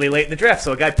like really late in the draft.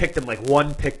 So a guy picked him like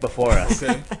one pick before us.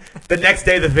 The next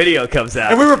day the video comes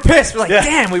out. And we were pissed. We're like,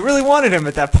 damn, we really wanted him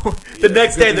at that point. The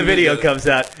next day the video comes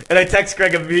out, and I text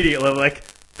Greg immediately. I'm like,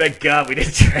 thank God we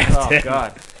didn't draft him. Oh,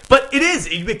 God. But it is.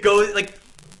 It goes like,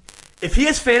 if he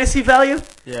has fantasy value,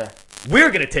 Yeah. we're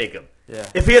going to take him. Yeah.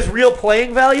 If he has real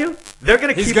playing value, they're going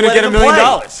to He's keep gonna letting get him $1 million.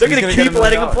 play. They're He's going gonna to get keep $1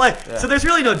 letting million. him play. Yeah. So there's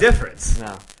really no difference.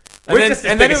 No. We're And just then-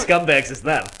 as and big then as scumbags as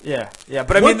them. Yeah.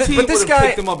 But I What mean, team but this would have guy,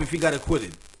 picked him up if he got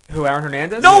acquitted? who, Aaron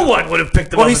Hernandez? No one would have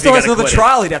picked him Well, up. he if still got has another acquitted.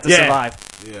 trial he'd have to Yeah. survive.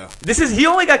 Yeah. He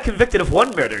only got convicted of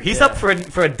one murder. He's Yeah. up for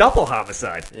a double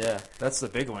homicide. Yeah, that's the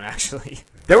big one, actually.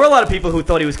 There were a lot of people who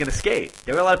thought he was going to skate.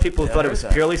 There were a lot of people who Yeah, thought I it was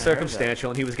heard that. purely I heard that.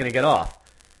 circumstantial and he was going to get off.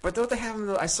 But don't they have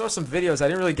him? I saw some videos. I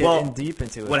didn't really get in deep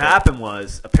into it. What but- happened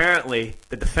was, apparently,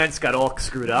 the defense got all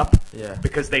screwed up Yeah.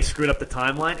 because they screwed up the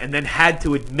timeline and then had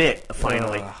to admit,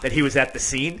 finally, that he was at the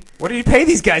scene. What did he pay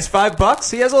these guys?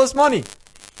 $5? He has all this money.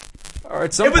 Or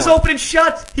at some It was point. open and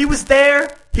shut. He was there.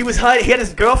 He was hiding. He had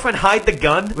his girlfriend hide the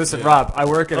gun. Listen, Rob, I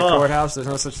work at a Ugh. courthouse. There's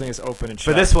no such thing as open and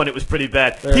shut. For this one, it was pretty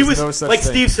bad. There's he was, no such like thing.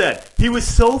 Steve said, he was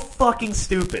so fucking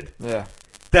stupid Yeah.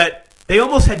 that they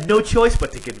almost had no choice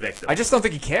but to convict him. I just don't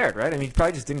think he cared, right? I mean, he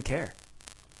probably just didn't care.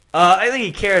 I think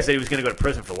he cares that he was going to go to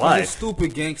prison for He's a life.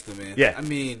 stupid gangster, man. Yeah. I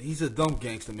mean, he's a dumb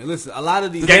gangster, man. Listen, a lot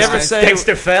of these Did they ever guys- say-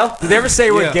 Gangster fail? Did they ever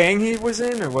say what Yeah. gang he was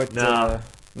in or what? No.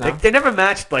 No. They never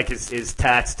matched like his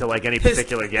tats to like any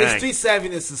particular gang. His street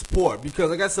savviness is poor because,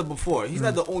 like I said before, he's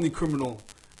not the only criminal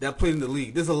that played in the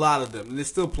league. There's a lot of them, and they're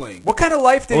still playing. What kind of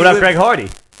life did What he about live? Greg Hardy?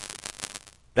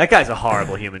 That guy's a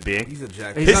horrible human being. He's a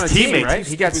jack. He's His on a team, teammates- right?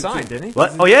 He got Stupid signed, too. didn't he?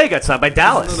 What? Oh yeah, he got signed by He's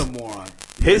Dallas. another moron.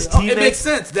 His Oh, it makes teammates.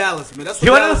 sense, Dallas, man. That's Do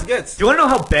you what want Dallas to know? gets. Do you want to know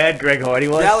how bad Greg Hardy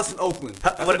was? Dallas and Oakland.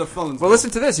 That's what- what the felons Well, do.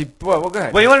 listen to this. Well, go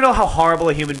ahead. Well, you want to know how horrible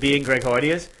a human being Greg Hardy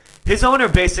is? His owner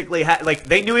basically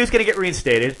they knew he was going to get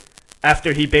reinstated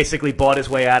after he basically bought his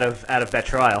way out of that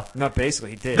trial. Not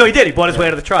basically, he did. No, he did. He bought his way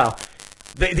out of the trial.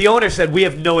 The owner said, we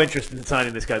have no interest in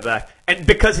signing this guy back. And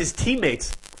because his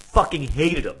teammates fucking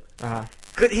hated him. Uh-huh.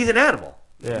 'Cause he's an animal.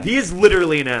 Yeah. He is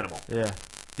literally an animal. Yeah.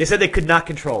 They said they could not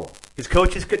control him. His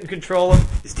coaches couldn't control him.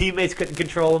 His teammates couldn't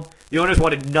control him. The owners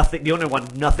wanted nothing. The owner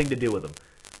wanted nothing to do with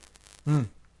him.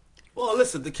 Well,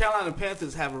 listen, the Carolina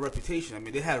Panthers have a reputation. I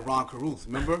mean, they had Ron Caruth,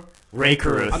 remember? Ray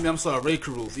Caruth. I mean, I'm sorry, Ray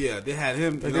Caruth. Yeah, they had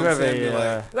him. They You do know what have I'm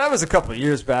saying? that was a couple of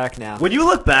years back now. When you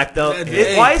look back, though,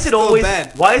 Yeah, why is it still always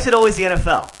bad. why is it always the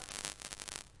NFL?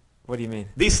 What do you mean?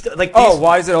 These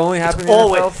Why is it only happening in the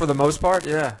always- NFL for the most part?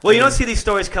 Yeah. Well, you don't see these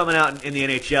stories coming out in the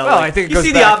NHL. Well, like, I think it you goes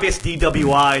see the back- obvious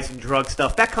DWIs and drug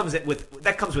stuff. That comes with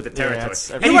the territory.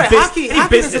 it's- Any You're right, bus- hockey any doesn't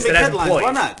business make that has headlines. employees.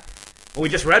 Why not? Well, we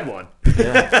just read one.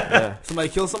 Yeah. Somebody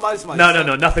kill somebody? Somebody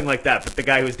No, nothing like that. But the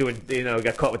guy who was doing,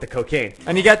 got caught with the cocaine.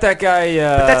 And you got that guy.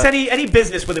 But that's any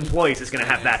business with employees is going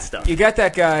to have that stuff. You got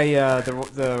that guy.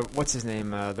 The what's his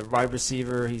name? The wide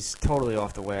receiver. He's totally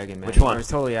off the wagon, man. Which one? He's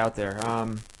totally out there.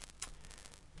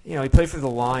 He played for the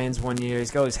Lions one year.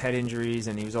 He's got all his head injuries,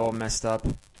 and he was all messed up.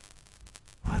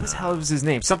 What the hell was his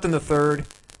name? Something the third.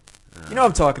 You know what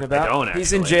I'm talking about. I don't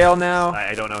He's in actually. jail now.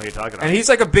 I don't know who you're talking about. And he's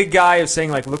like a big guy of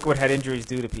saying, like, look what head injuries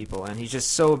do to people. And he's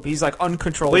just he's like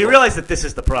uncontrollable. Well, you realize that this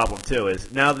is the problem, too,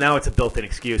 is now it's a built-in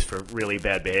excuse for really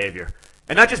bad behavior.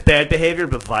 And not just bad behavior,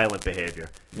 but violent behavior.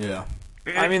 Yeah.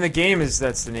 I mean, the game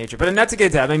that's the nature. But not to get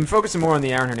to that. I mean, focusing more on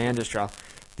the Aaron Hernandez trial.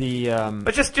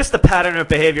 But just the pattern of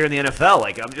behavior in the NFL.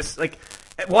 Like, I'm just, like,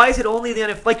 why is it only the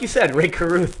NFL? Like you said, Ray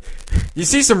Caruth. You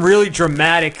see some really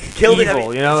dramatic Killed it, evil, I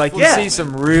mean, you know? Like, you yeah. see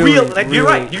some really, you're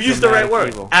right. You used the right dramatic word.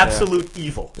 evil. Absolute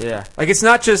evil. Yeah. Like, it's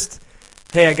not just,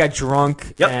 hey, I got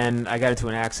drunk Yep. and I got into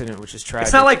an accident, which is tragic.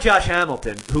 It's not like Josh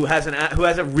Hamilton, who has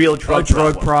a real drug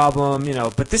problem,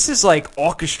 but this is like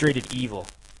orchestrated evil.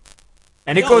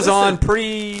 And it No, goes listen. on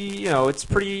pretty, it's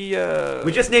pretty...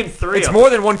 We just named three. It's of more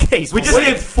than one case. We just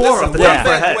named four of the way top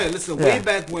of our back head. when, listen, Yeah. way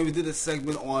back when we did a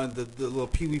segment on the little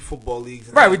Pee Wee football leagues.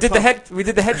 and Right, how we did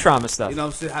the head trauma stuff. You know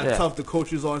what I'm saying? How Yeah. tough the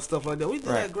coaches are and stuff like that. We did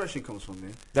Right. that aggression comes from,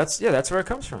 man. That's where it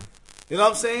comes from. You know what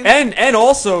I'm saying? And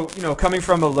also, coming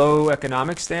from a low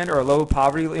economic standard or a low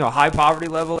poverty, high poverty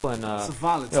level and It's a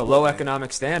violent low sport, man.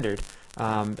 economic standard.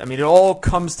 I mean, it all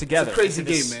comes together. It's a crazy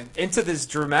into this- game, man. Into this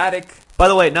dramatic. By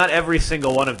the way, not every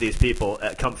single one of these people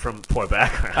come from poor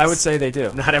backgrounds. I would say they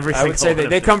do. Not every I would say single one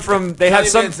they of come them. from. They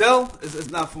have Johnny some. Manziel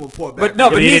is not from a poor But background. no,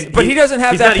 but Yeah, he doesn't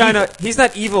have he's that not kind evil. of. He's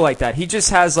not evil like that. He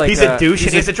just has like. He's a douche and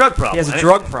he has a drug problem. He has a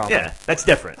drug problem. Yeah, that's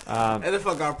different.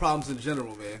 NFL got problems in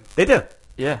general, man. They do.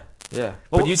 Yeah. Well,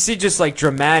 But you see just like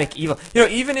dramatic evil.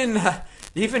 Even in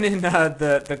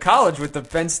the college with the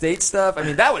Penn State stuff. I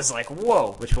mean, that was like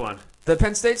whoa. Which one? The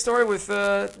Penn State story with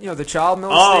the child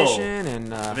molestation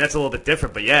and I mean, that's a little bit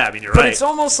different, but yeah, I mean, you're but right. it's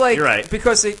almost like you're right.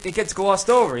 because it gets glossed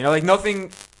over, like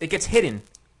nothing, it gets hidden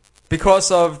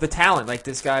because of the talent. Like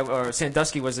this guy or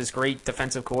Sandusky was this great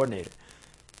defensive coordinator.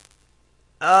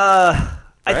 I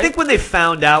Right? think when they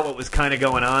found out what was kind of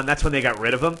going on, that's when they got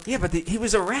rid of him. Yeah, but he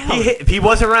was around. He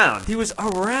was around. He was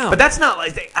around. But that's not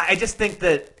like I just think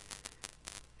that.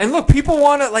 And look, people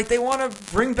want to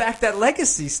bring back that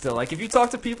legacy still. Like if you talk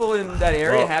to people in that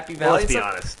area, Well, Happy well, Valley, let's be and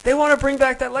stuff, honest. they want to bring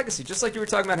back that legacy. Just like you were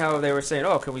talking about how they were saying,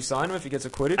 "Oh, can we sign him if he gets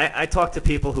acquitted?" I talked to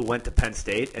people who went to Penn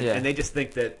State, and, Yeah. and they just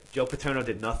think that Joe Paterno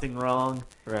did nothing wrong.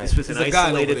 Right. This was He's an a guy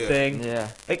over isolated there. thing. Yeah.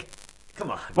 Like, come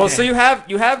on. Well, man. so you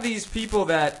have these people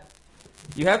that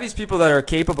are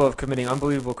capable of committing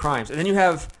unbelievable crimes, and then you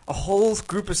have a whole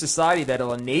group of society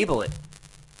that'll enable it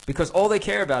because all they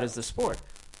care about is the sport.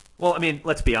 Well, I mean,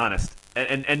 let's be honest,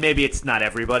 and maybe it's not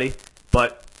everybody,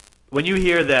 but when you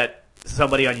hear that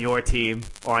somebody on your team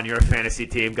or on your fantasy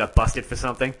team got busted for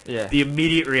something, Yeah. the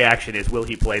immediate reaction is, will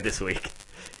he play this week?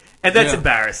 And that's Yeah.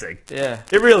 embarrassing. Yeah.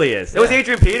 It really is. It was Yeah.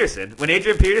 Adrian Peterson. When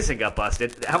Adrian Peterson got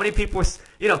busted, how many people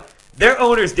were, their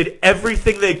owners did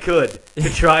everything they could to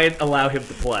try and allow him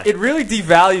to play. It really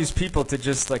devalues people to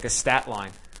just like a stat line.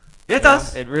 It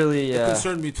does. It really. It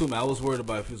concerned me too, man. I was worried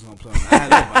about if he was going to play. I had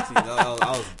him on my team.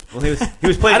 I was. Well, he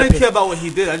was playing. I didn't care about what he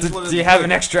did. I just wanted. Do you to have play.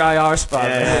 an extra IR spot?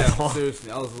 Yeah. man? Yeah,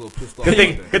 seriously, I was a little pissed off. Good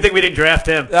thing we didn't draft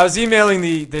him. I was emailing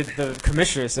the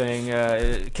commissioner saying,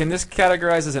 can this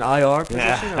categorize as an IR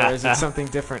position or is it something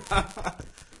different?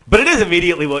 But it is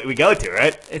immediately what we go to,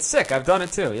 right? It's sick. I've done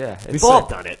it too. Yeah, it's We've all sick.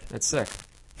 done it. It's sick.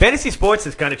 Fantasy sports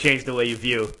has kind of changed the way you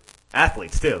view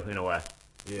athletes too, in a way.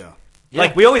 Yeah.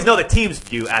 Like we always know that teams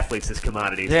view athletes as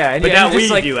commodities. Yeah, and but yeah, now and we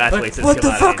it's like, view athletes as what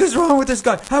commodities. the fuck is wrong with this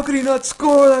guy? How could he not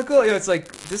score that goal? It's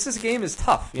like this game is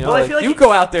tough. Well, I feel like you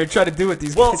go out there and try to do what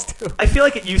these guys do. I feel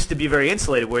like it used to be very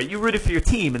insulated, where you rooted for your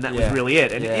team, and that was Yeah. really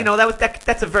it. And Yeah.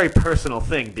 that's a very personal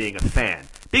thing. Being a fan,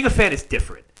 being a fan is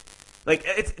different. Like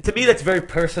to me, that's very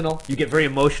personal. You get very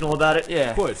emotional about it.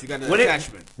 Yeah. Of course, you got an When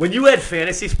attachment. when you add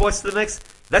fantasy sports to the mix,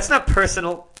 that's not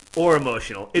personal or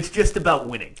emotional. It's just about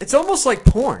winning. It's almost like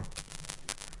porn.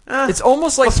 It's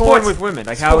almost like well, porn sports- with women.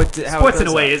 Like how it sports in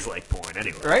does a way that. is like porn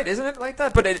anyway. Right? Isn't it like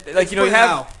that? But like you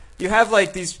now. have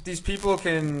like these people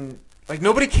can like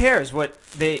nobody cares what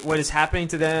is happening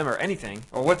to them or anything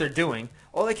or what they're doing.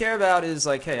 All they care about is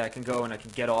like, hey, I can go and I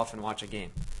can get off and watch a game.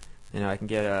 I can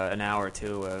get an hour or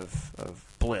two of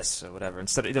bliss or whatever.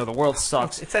 Instead of the world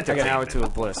sucks. It's I get an hour or entertainment. two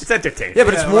of bliss. It's entertaining. Yeah,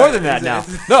 but it's Yeah, more right. than that It's- now.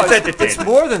 it's- No, it's it's entertainment.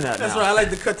 more than that That's now. right. I like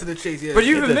to cut to the chase. Yeah. But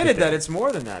you've It's admitted that entertaining. it's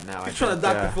more than that now. You're trying to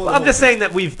dock before. I'm just saying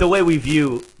that the way we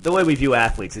view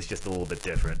athletes is just a little bit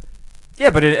different. Yeah,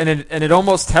 but it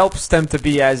almost helps them to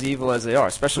be as evil as they are,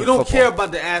 especially We don't football. care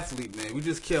about the athlete, man. We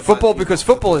just care about Football because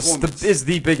football is performance.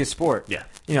 the biggest sport. Yeah.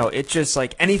 It's just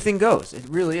like anything goes. It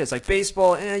really is. Like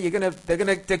baseball, they're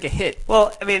gonna take a hit.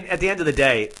 Well, I mean, at the end of the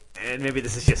day, and maybe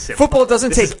this is just simple. Football doesn't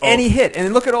This take is any old. hit,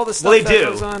 and look at all the stuff Well, they that do,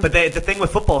 goes on. but the thing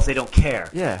with football is they don't care.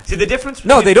 Yeah. See the difference?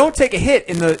 No, between- they don't take a hit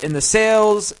in the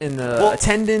sales, in the Well,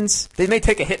 attendance. They may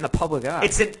take a hit in the public eye.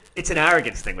 It's an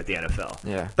arrogance thing with the NFL.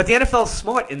 Yeah. But the NFL is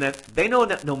smart in that they know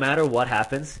that no matter what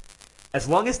happens, as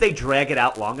long as they drag it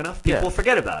out long enough, people Yeah. will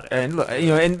forget about it. and look,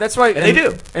 and that's why. And they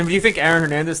do. And you think Aaron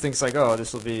Hernandez thinks like, oh,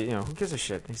 this will be, who gives a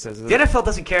shit? He says, The NFL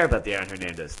doesn't care about the Aaron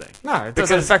Hernandez thing. no, it doesn't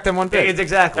Because- affect them one bit. It's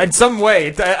exactly. In some way,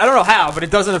 I don't know how, but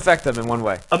it doesn't affect them in one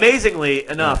way. Amazingly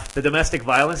enough, the domestic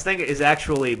violence thing is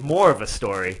actually more of a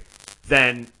story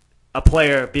than a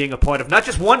player being a part of not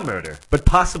just one murder, but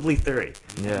possibly 3.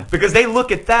 Yeah. Because they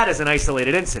look at that as an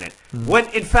isolated incident, when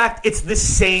in fact it's the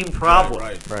same problem.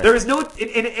 Right. There is no,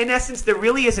 in essence, there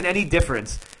really isn't any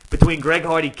difference between Greg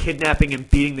Hardy kidnapping and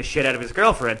beating the shit out of his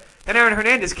girlfriend and Aaron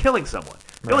Hernandez killing someone.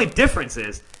 The only difference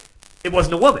is it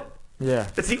wasn't a woman. Yeah.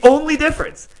 That's the only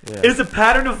difference. Yeah. It is a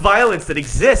pattern of violence that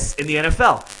exists in the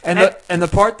NFL. And the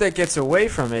part that gets away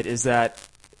from it is that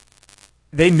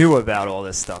they knew about all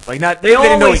this stuff. Like not They they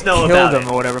didn't know he always know killed about him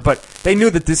it. or whatever, but they knew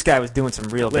that this guy was doing some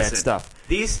real Listen, bad stuff.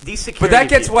 These security But that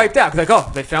gets people, wiped out. Like,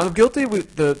 oh, they found him guilty.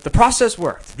 The process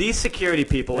worked. These security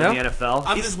people Yeah. in the NFL,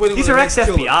 I'm these, just waiting these for are the next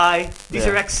ex-FBI, these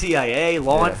Yeah. are ex-CIA,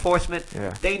 law Yeah. enforcement.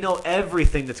 Yeah. They know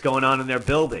everything that's going on in their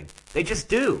building. They just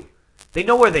do. They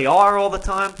know where they are all the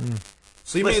time.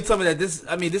 So you mean to tell me that this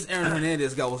Aaron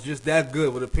Hernandez guy was just that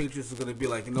good, where the Patriots are going to be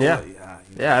like, you know Yeah. what?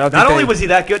 Yeah, I don't Not think only they- was he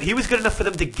that good, he was good enough for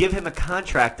them to give him a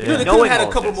contract. You know, they could knowing have had a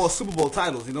all couple this. more Super Bowl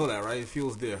titles. You know that, right? If he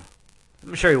was there.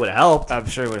 I'm sure he would have helped. I'm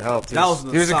sure it would help. He That was, was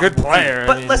an he was a good unstoppable player. team.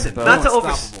 But I mean, listen, but- not to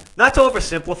unstoppable.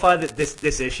 oversimplify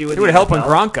this issue. it would have helped when NFL.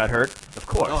 Gronk got hurt. Of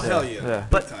course. Oh hell yeah! Yeah. Big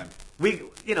But time.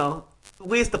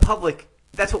 we as the public,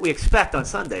 that's what we expect on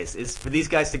Sundays, is for these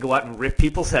guys to go out and rip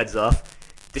people's heads off,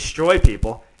 destroy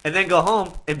people, and then go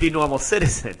home and be normal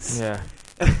citizens. Yeah.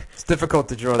 It's difficult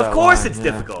to draw that line. Of course it's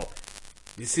difficult.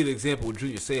 You see the example with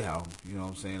Junior Seau. You know what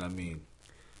I'm saying? I mean,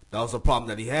 that was a problem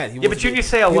that he had. But Junior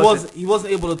Seau he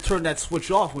wasn't able to turn that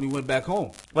switch off when he went back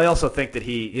home. Well, I also think that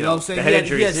you know what I'm saying? The head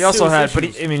injuries. He also had, but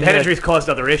the head injuries caused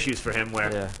other issues for him.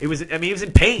 Where he was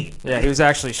in pain. Yeah, he was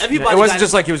actually. It wasn't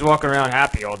just like he was walking around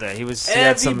happy all day. He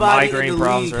had some migraine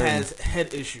problems. Everybody has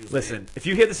head issues. Listen, if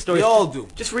you hear the story, they all do.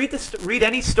 Just read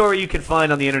any story you can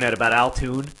find on the internet about Al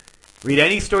Toon. Read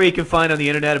any story you can find on the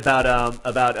internet about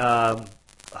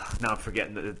now I'm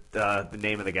forgetting the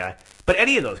name of the guy. But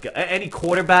any of those guys, any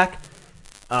quarterback.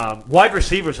 Wide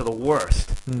receivers are the worst.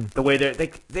 The way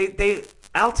they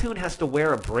Al Toon has to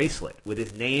wear a bracelet with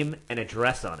his name and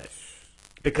address on it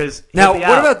because now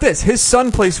what about this? His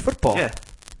son plays football. Yeah.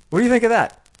 What do you think of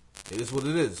that? It is what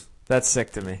it is. That's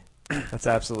sick to me. That's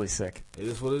absolutely sick. It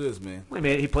is what it is, man. Well,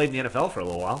 he played in the NFL for a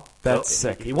little while. That's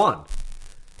sick. He won.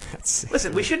 That's sick.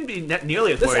 Listen, we shouldn't be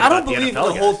nearly as worried about the NFL. I don't believe in the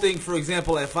guys. whole thing. For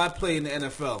example, if I play in the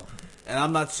NFL. And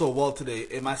I'm not so well today,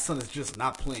 and my son is just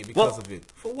not playing because of it.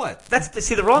 For what?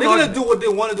 The wrong. They're gonna do what they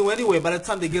want to do anyway. By the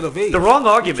time they get of age, the wrong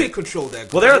argument. You can't control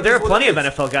that. Well, there are plenty of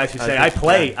NFL guys who say, "I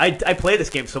play this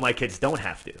game so my kids don't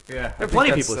have to." Yeah, there are plenty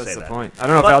of people who say that's that. The point. I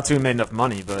don't know if Al Toon made enough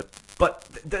money, but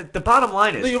the bottom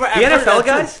line is no, right.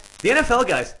 the NFL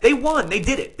guys, they won, they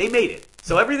did it, they made it.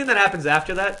 So everything that happens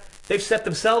after that, they've set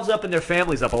themselves up and their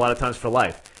families up a lot of times for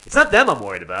life. It's not them I'm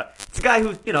worried about. It's the guy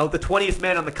who, the 20th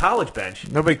man on the college bench.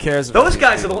 Nobody cares about those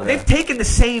guys. They've taken the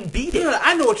same beating. Yeah,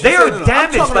 I know what you're saying. They are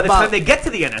damaged by the time they get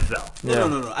to the NFL.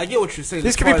 No. I get what you're saying.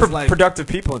 These could be productive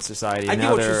people in society. I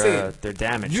get what you're saying. They're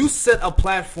damaged. You set a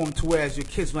platform to whereas your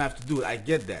kids don't have to do it. I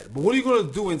get that. But what are you going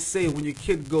to do and say when your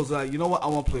kid goes out, you know what, I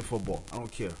want to play football. I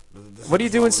don't care. What do you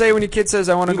do and say when your kid says,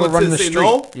 I want to go run in the street?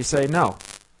 No? You say no.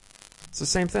 It's the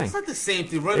same thing. It's not the same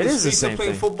thing. Running the streets and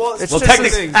playing football.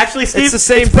 Actually, Steve, it's the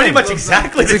same thing. Pretty much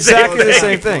exactly the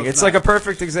same thing. It's like a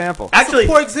perfect example. Actually,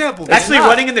 poor example. Actually,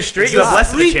 running in the street, you have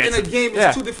less of a chance. In a game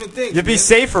is two different things. You'd be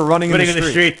safer running in the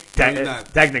street.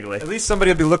 Technically. At least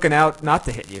somebody will be looking out not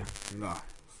to hit you. No.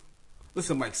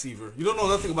 Listen, Mike Seaver, you don't know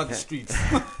nothing about the streets.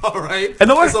 All right? And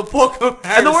the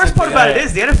worst part about it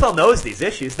is the NFL knows these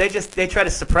issues. They try to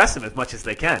suppress them as much as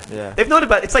they can. Yeah. They've known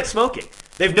it's like smoking.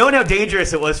 They've known how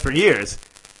dangerous it was for years.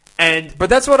 But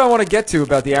that's what I want to get to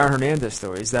about the Aaron Hernandez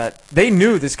story, is that they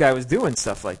knew this guy was doing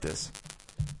stuff like this.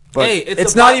 But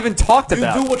it's not even talked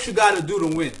about. You do what you got to do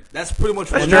to win. That's pretty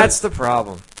much what that's the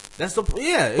problem. Well,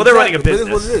 they're running a business.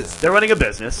 It is what it is. They're running a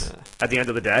business at the end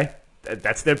of the day.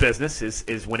 That's their business,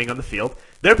 is winning on the field.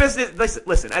 Their business,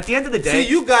 listen, at the end of the day... See,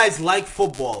 you guys like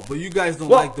football, but you guys don't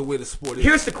like the way the sport is.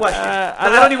 Here's the question. I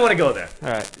don't even want to go there. All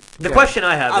right. The question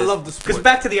I have is... I love the sport. Because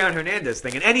back to the Aaron Hernandez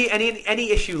thing, and any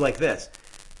issue like this,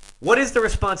 what is the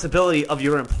responsibility of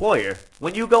your employer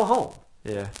when you go home?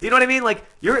 Yeah. Do you know what I mean? Like,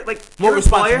 you're like your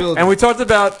responsibility. And we talked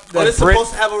about that. Are they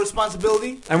supposed to have a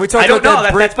responsibility? And we talked I don't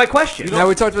about know. That's my question. Now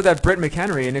we talked about that Britt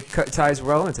McHenry, and it ties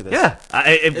well into this.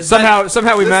 Yeah.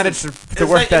 Somehow we managed to work that in. It's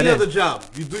like any other job.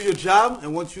 You do your job,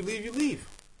 and once you leave, you leave.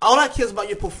 All I care is about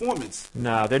your performance.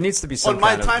 No, there needs to be some on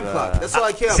my time clock. That's all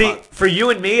I care about. See, for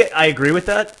you and me, I agree with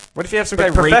that. What if you have some guy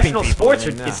raping professional people? Sports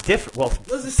it's different. Well,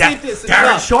 it's the same thing.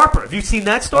 Darren Sharper. Have you seen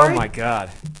that story? Oh my God,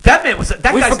 that man was.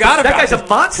 That guy's a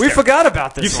monster. We forgot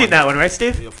about this. You've seen that one, right,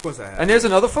 Steve? Yeah, of course I have. And there's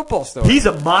another football story. He's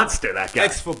a monster. That guy.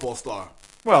 Ex-football star.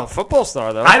 Well, football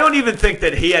star though. I don't even think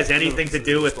that he has anything to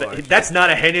do with that's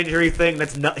not a head injury thing.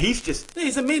 That's not. He's just.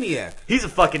 He's a maniac. He's a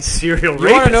fucking serial rapist.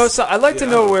 You want to know? So I'd like to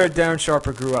know where Darren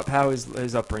Sharper grew up, how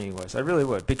his upbringing was. I really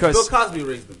would, because Bill Cosby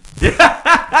raised him.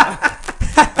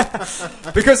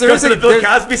 Because there is the Bill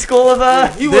Cosby school of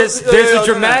there's a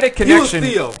dramatic connection.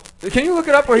 He was Theo. Can you look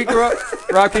it up where he grew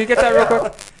up? Rob, can you get that real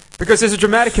quick? Because there's a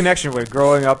dramatic connection with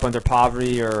growing up under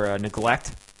poverty or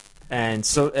neglect, and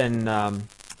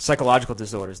psychological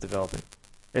disorders developing.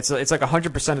 It's like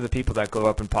 100% of the people that grow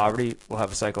up in poverty will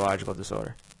have a psychological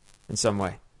disorder in some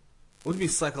way. What do you mean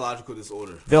psychological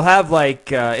disorder? They'll have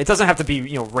it doesn't have to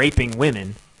be raping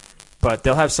women, but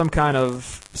they'll have some kind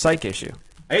of psych issue.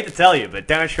 I hate to tell you, but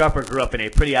Darren Sharper grew up in a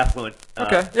pretty affluent.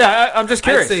 Okay, yeah, I'm just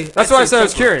curious. That's why I said I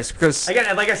was curious, because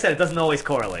again, like I said, it doesn't always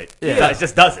correlate. Yeah. It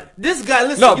just doesn't. This guy,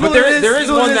 listen. No, but there is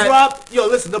one that. Rob,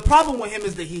 listen. The problem with him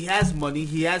is that he has money,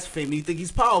 he has fame, and he thinks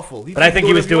he's powerful. But I think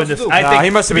he was doing this. I think he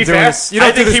must have been doing this. You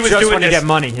don't do this just when you get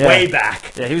money. Way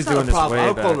back. Yeah, he was doing this way back. I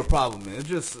don't call it a problem, man. It's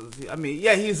just, he's a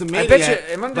maniac. I bet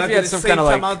you. I wonder if he had some kind of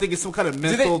I don't think it's some kind of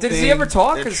mental thing. Did he ever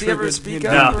talk? Does he ever speak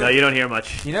up? No, you don't hear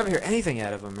much. You never hear anything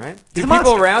out of him, right? Do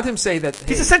people around him say that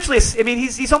he's essentially.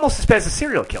 He's almost as bad as a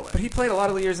serial killer. But he played a lot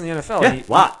of years in the NFL. Yeah,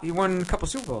 a lot. He won a couple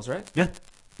Super Bowls, right? Yeah.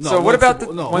 No, so what about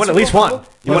won at least one?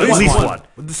 He won at least one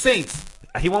with the Saints.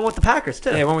 He won with the Packers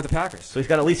too. Yeah, he won with the Packers. So he's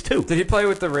got at least 2. Did he play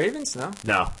with the Ravens? No.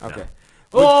 No. Okay.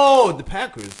 Oh, the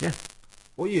Packers. Yeah.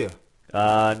 What year?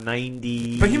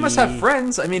 90. But he must have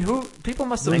friends. I mean, people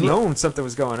must have known something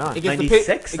was going on. Against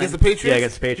 96? Against the Patriots? Yeah,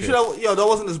 against the Patriots. That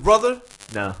wasn't his brother?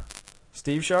 No.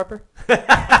 Steve Sharper? No,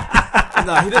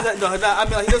 he doesn't. No, I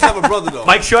mean, he doesn't have a brother though.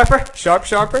 Mike Sharper?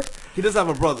 Sharper? He doesn't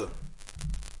have a brother.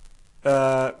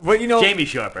 Well, Jamie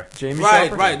Sharper.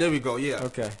 Sharper? Right. There we go. Yeah.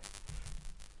 Okay.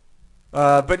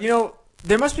 But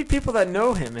there must be people that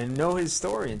know him and know his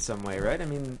story in some way, right? I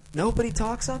mean, nobody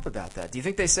talks up about that. Do you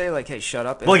think they say like, "Hey, shut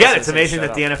up"? Well, again, it's amazing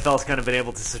that the NFL's kind of been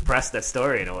able to suppress that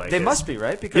story in a way. They must be,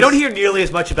 right? Because you don't hear nearly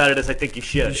as much about it as I think you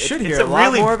should. You should hear a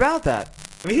lot more about that.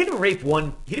 I mean, he didn't rape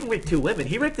 2 women.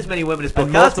 He raped as many women as Bill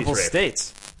Cosby's multiple raped.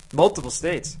 states. Multiple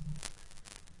states.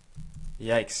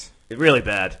 Yikes. Really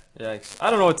bad. Yikes. I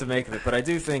don't know what to make of it, but I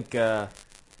do think...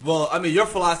 Well, I mean, your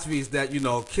philosophy is that,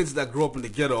 kids that grow up in the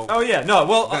ghetto... Oh, yeah. No,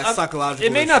 well... psychological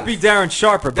it may not be Darren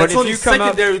Sharper, but that's if you come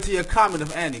up... That's only secondary to your comment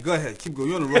of Annie. Go ahead. Keep going.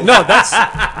 You're on the road. No,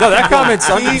 that comment's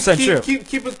 100% true.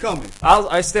 Keep it coming.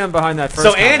 I stand behind that first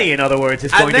So comment. Annie, in other words,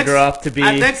 is going to grow up to be...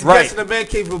 Our next right. guest in the man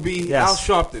cave will be Al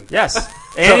Sharpton. Yes.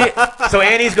 So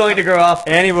Annie's going to grow up...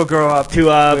 Annie will grow up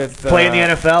to play in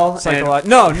the NFL?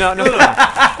 No.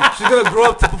 She's going to grow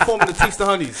up to perform in the Taste the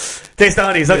Honeys. Taste the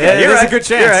Honeys, okay. Yeah, You're there's right. a good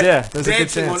chance, right. yeah. There's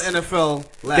Dancing a good chance. on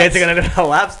NFL labs. Dancing on NFL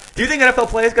labs? Do you think NFL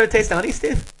players go to Taste the Honey,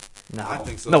 Steve? No. I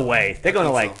think so. No way. They're going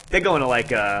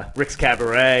to Rick's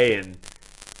Cabaret and...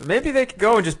 Maybe they could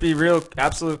go and just be real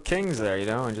absolute kings there,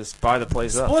 and just buy the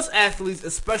place up. Sports athletes,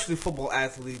 especially football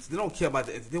athletes, they don't care about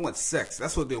they want sex.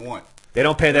 That's what they want. They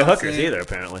don't pay their hookers either,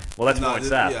 apparently. Well, that's Warren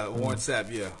Sapp. Yeah, Warren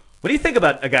Sapp, yeah. What do you think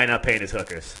about a guy not paying his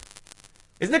hookers?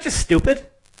 Isn't that just stupid?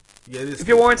 Yeah, it is. If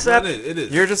you're Warren Sapp, it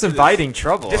is. You're just inviting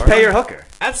trouble. Just pay your hooker.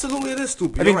 Absolutely, it is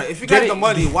stupid. I mean, you're right. If you got the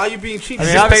money, why are you being cheap? I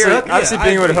mean, obviously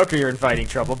being with a hooker, you're inviting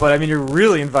trouble. But I mean, you're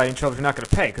really inviting trouble if you're not going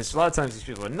to pay, because a lot of times these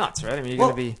people are nuts, right? I mean, you're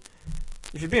going to be.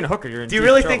 If you're being a hooker, you're in. Do you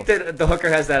really think that the hooker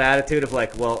has that attitude of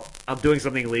like, well, I'm doing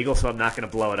something illegal, so I'm not going to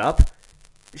blow it up?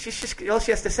 She's just all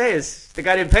she has to say is the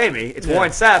guy didn't pay me. It's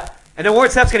Warren Sapp, and then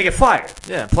Warren Sapp's going to get fired.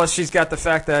 Yeah. Plus, she's got the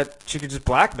fact that she could just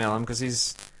blackmail him because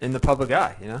he's in the public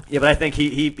eye. Yeah, but I think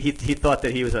he thought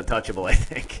that he was untouchable. I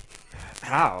think.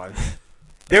 How?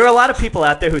 There are a lot of people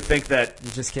out there who think that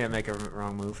you just can't make a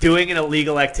wrong move. Doing an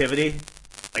illegal activity,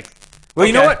 like. Well,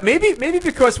 you know what? Maybe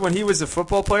because when he was a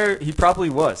football player, he probably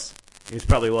was. He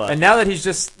probably was. And now that he's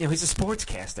just, he's a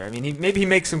sportscaster. I mean, maybe he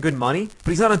makes some good money,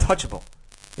 but he's not untouchable.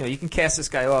 You can cast this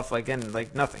guy off like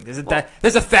nothing. There's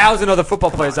 1,000 other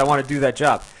football players that want to do that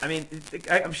job. I mean,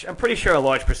 I'm pretty sure a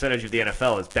large percentage of the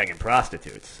NFL is banging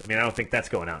prostitutes. I mean, I don't think that's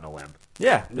going out on a limb.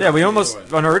 Yeah. We almost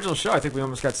on our original show. I think we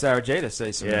almost got Sarah J to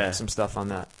say some stuff on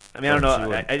that. I mean, I don't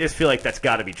know. I just feel like that's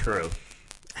got to be true.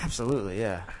 Absolutely,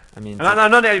 yeah. I mean,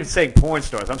 I'm not even saying porn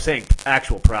stars. I'm saying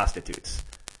actual prostitutes.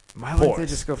 Why wouldn't they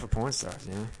just go for porn stars?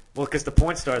 Well, because the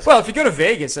porn stars. Well, if you go to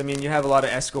Vegas, I mean, you have a lot of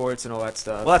escorts and all that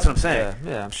stuff. Well, that's what I'm saying.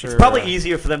 Yeah, I'm sure. It's probably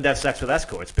easier for them to have sex with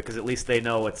escorts because at least they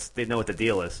know what the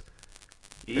deal is.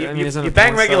 You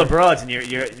bang regular broads and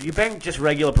you bang just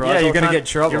regular broads. Yeah, you're gonna get in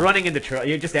trouble. You're running into trouble.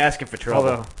 You're just asking for trouble.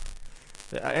 Although,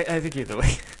 I think either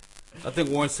way. I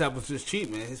think Warren Sapp was just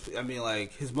cheap, man.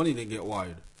 His money didn't get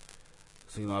wired.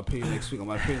 So, I'll pay you next week on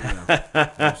my payment now. Get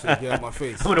out of my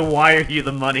face. I'm going to wire you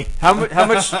the money. How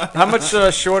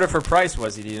much short of her price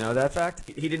was he? Do you know that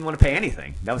fact? He didn't want to pay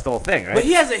anything. That was the whole thing, right? But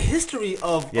he has a history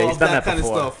of that kind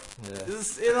before. of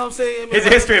stuff. Yeah. You know what I'm saying? He has a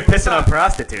history of pissing on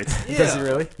prostitutes. Yeah. Does he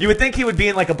really? You would think he would be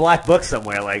in like a black book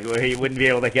somewhere, like where he wouldn't be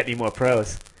able to get any more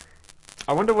pros.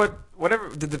 I wonder whatever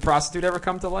did the prostitute ever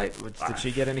come to light? Did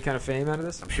she get any kind of fame out of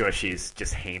this? I'm sure she's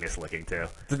just heinous looking too.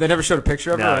 Did they never show a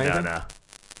picture of her or anything? No.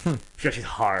 I'm sure she's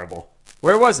horrible.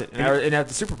 Where was it? At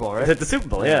the Super Bowl, right? At the Super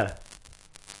Bowl, yeah.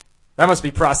 That must be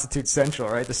prostitute central,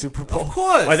 right? The Super Bowl. Of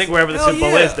course. Well, I think wherever the Super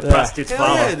Bowl is, the prostitutes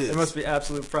follow. Yeah, it must be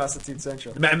absolute prostitute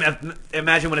central.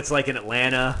 Imagine what it's like in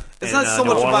Atlanta. It's not so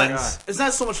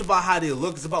much about how they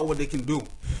look; it's about what they can do.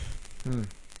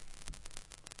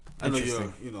 I know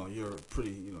you're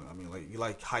pretty. You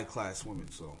like high class women,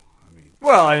 so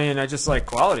Well, I just like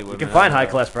quality women. You can find high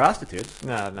class prostitutes.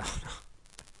 No.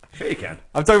 Sure you can.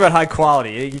 I'm talking about high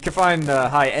quality. You can find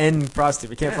high-end prostitute.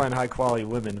 You can't find high-quality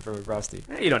women for a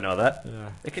prostitute. You don't know that. Yeah.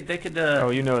 They could. Oh,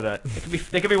 you know that.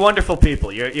 They could be wonderful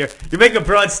people. You're making a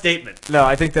broad statement. No,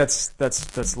 I think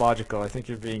that's logical. I think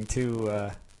you're being too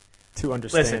understanding.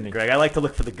 Listen, Greg, I like to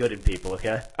look for the good in people.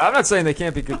 Okay. I'm not saying they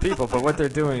can't be good people, but what they're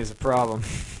doing is a problem.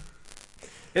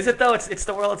 Is it though? It's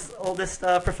the world's oldest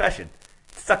profession.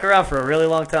 It's stuck around for a really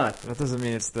long time. That doesn't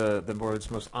mean it's the world's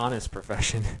most honest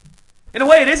profession. In a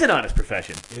way, it is an honest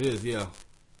profession. It is, yeah.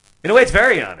 In a way, it's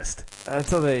very honest.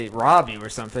 Until they rob you or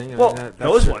something. Well,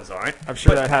 those sure, ones aren't. I'm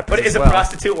sure that happens. But is a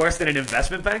prostitute worse than an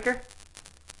investment banker?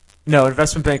 No,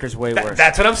 investment banker's way worse.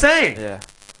 That's what I'm saying. Yeah,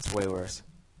 it's way worse.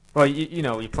 Well, you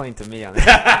know, you're playing to me on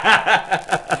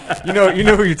that. you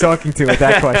know who you're talking to with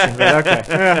that question. But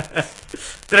okay.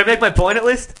 Did I make my point at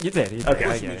least? You did. Okay.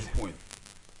 What's your point?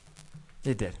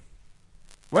 You did.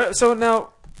 Well, so now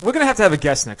we're gonna have to have a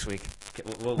guest next week.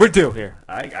 Well, We're due here.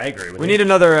 I agree with you. We need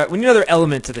another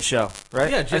element to the show, right?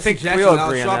 Yeah, Jesse I think Jackson we all and Al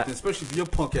agree on Sharpton, that. especially for your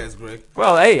punk ass, Greg.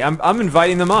 Well, hey, I'm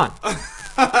inviting them on.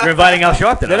 You're inviting Al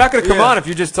Sharpton. They're not going to come Yeah. on if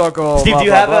you just talk all. Steve, blah, do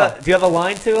you blah, have blah. do you have a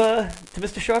line to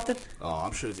Mr. Sharpton? Oh,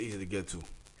 I'm sure it's easy to get to.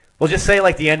 Well, just say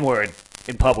like the N word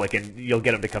in public, and you'll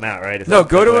get him to come out, right? Is No, that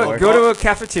go the way it to works? go to a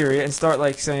cafeteria and start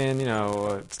like saying,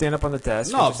 stand up on the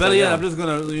desk. No, and better say, yet, I'm just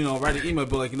gonna write an email,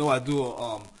 but like I do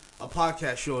a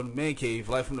podcast show in the man cave,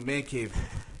 Live from the Man Cave.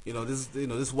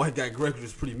 This white guy Greg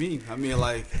was pretty mean. I mean,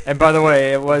 like, And by the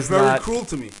way, it was very not. cruel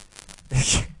to me.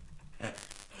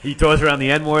 He throws around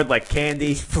the N word like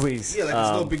candy. Please. Yeah, like it's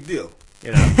no big deal.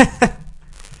 You know.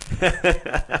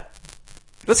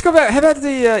 Let's go back. How about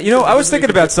the? I was thinking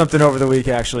about something over the week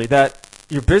actually. That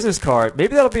your business card.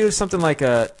 Maybe that'll be something like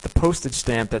the postage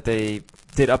stamp that they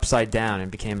did upside down and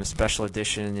became a special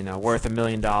edition. Worth $1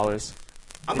 million. What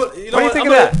What do you think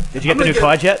of that? Did you get the new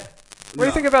card yet? What do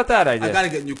you think about that idea? I gotta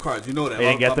get new cards. You know that. You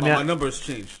didn't get them yet? My number has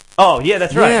changed. Oh yeah,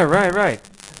 that's right. Yeah, right.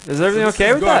 Is everything This okay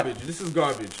is with garbage. that? This is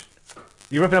garbage.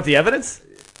 You ripping up the evidence?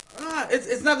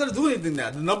 It's not gonna do anything now.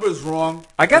 The number is wrong.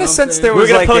 I got a sense there We're was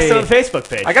gonna like post it on Facebook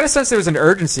page. I got a sense there was an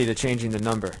urgency to changing the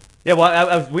number. Yeah, well,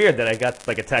 I was weird that I got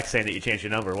like a text saying that you changed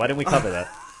your number. Why didn't we cover that?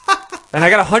 And I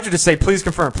got 100 to say, please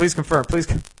confirm, please confirm, please.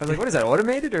 I was like, what is that,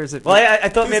 automated or is it? Well, I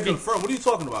thought Please maybe. confirm. What are you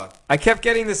talking about? I kept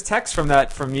getting this text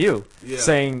from you Yeah.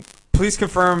 saying, please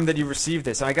confirm that you received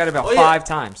this. And I got it about Oh, yeah. 5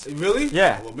 times. Really?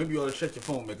 Yeah. Well, maybe you ought to check your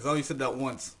phone, man, because I only said that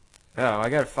once. Oh, I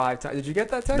got it 5 times. Did you get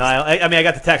that text? No, I mean I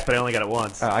got the text, but I only got it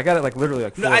once. Oh, I got it like literally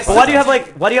like 4 No, I or But 5 why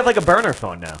do you have like a burner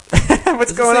phone now?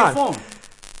 What's It's going the on? same phone.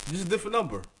 Just a different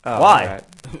number. Oh, Why?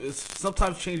 alright.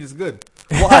 Sometimes change is good.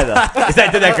 Why though?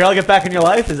 Did that girl get back in your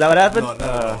life? Is that what happened?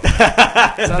 No.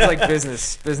 Sounds like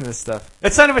business stuff.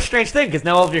 It's kind of a strange thing because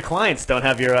now all of your clients don't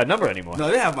have your number anymore. No,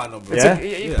 they have my number. Yeah?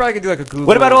 You probably could do like a Google.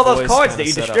 What about all those Voice cards kinda that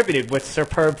you setup. distributed with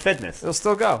Superb Fitness? It'll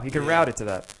still go. You can route it to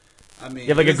that. I mean, You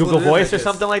have like it a is what Google it is, Voice I or guess.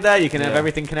 something like that? You can have Yeah.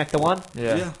 everything connect to one?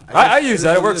 Yeah. Yeah, I I use guess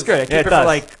that. it It works is. good. I keep Yeah, it it for does.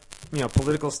 like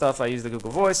political stuff. I use the Google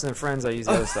Voice, and then friends, I use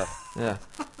the other stuff. Yeah.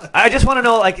 I just want to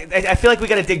know, like, I feel like we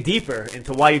got to dig deeper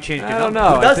into why you changed your I don't number.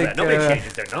 know. Who does I think, that? Nobody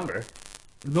changes their number.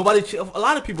 A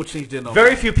lot of people change their number.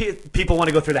 Very few people want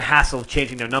to go through the hassle of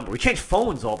changing their number. We change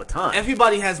phones all the time.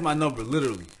 Everybody has my number,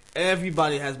 literally.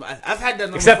 Everybody has my. I've had that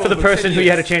number. Except for the over 10 person who you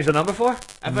had to years. change the number for?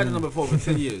 I've had the number for over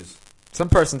 10 years. Some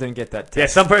person didn't get that Yeah,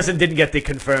 text. some person didn't get the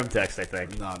confirmed text, I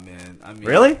think. Nah, man. I mean,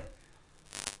 Really?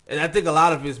 And I think a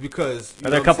lot of it is because Are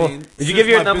there a couple- Did did you give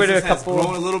your number to a couple-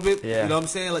 Grown a little bit. Yeah. You know what I'm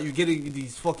saying? Like you're getting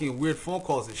these fucking weird phone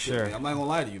calls and shit. Sure. Man. I'm not gonna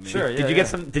lie to you, man. Sure. Did you get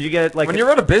some? Did you get like? When you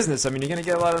run a business, I mean, you're gonna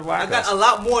get a lot of I wackos. got a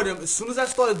lot more of them. As soon as I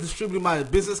started distributing my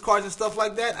business cards and stuff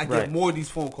like that, I Right. get more of these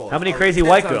phone calls. how many Oh, crazy 10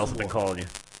 white times girls have been more. calling you?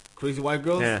 Crazy white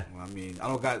girls? Yeah. I mean, I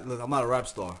don't got. Look, I'm not a rap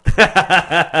star. You know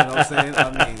what I'm saying?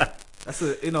 I mean, that's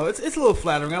it's a little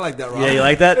flattering. I like that, Rob. Yeah, you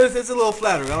like that? It's a little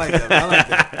flattering. I like that. Man. I like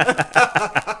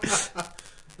that.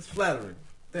 It's flattering.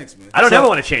 Thanks, man. I don't ever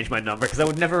want to change my number because I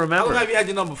would never How remember. long it. have you had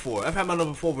your number for? I've had my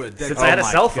number for over a decade. Since I had a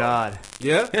my cell phone. God.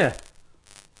 Yeah? Yeah,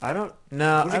 I don't.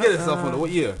 No. When I did you get don't a cell phone? know. What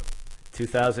year?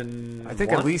 2000. I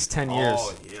think at least 10 years.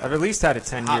 Oh, yeah. I've at least had it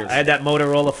 10 years. I had that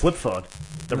Motorola flip phone,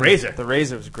 the Razr. The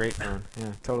Razr was a great phone. Yeah,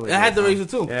 totally. I had the great Razor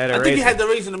too. Yeah, I had a I think you Razr. had the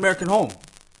Razor in American Home.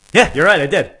 Yeah, you're right. I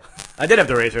did. I did have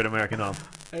the Razr at American Home.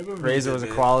 I remember phone. you Razr did, was a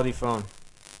man. quality phone.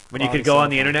 When you Quality could go on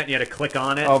the cell phone. internet and you had to click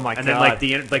on it. Oh, my And then God. like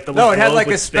the No, little it had globe like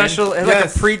would a spin. special, it had like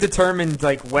Yes. a predetermined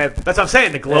like web. That's what I'm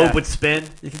saying. The globe Yeah. would spin.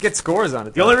 You could get scores on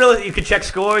it. The only real you could check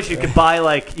scores. You could buy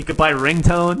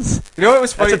ringtones. You know what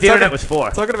was funny? That's what the internet was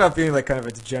for. Talking about being like kind of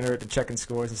a degenerate and checking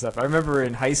scores and stuff. I remember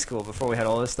in high school before we had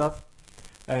all this stuff,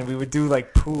 and we would do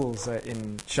like pools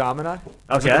in Chaminade.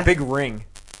 It was like Okay. a big ring.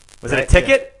 Was it a Right,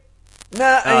 ticket?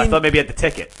 Nah, Oh, I thought maybe you had the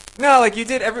ticket. no, like you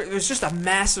did. It was just a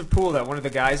massive pool that one of the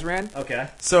guys ran. Okay.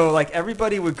 So like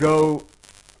everybody would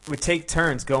take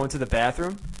turns going to the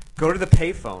bathroom, go to the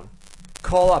payphone,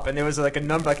 call up, and there was like a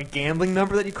number, like a gambling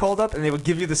number that you called up, and they would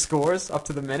give you the scores up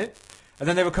to the minute, and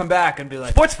then they would come back and be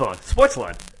like, Sports phone. Sports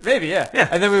line. maybe, yeah. Yeah.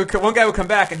 And then one guy would come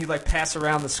back and he'd like pass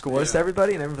around the scores to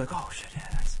everybody, and everybody would be like, oh shit, yeah,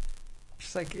 that's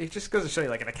Just like it just goes to show you,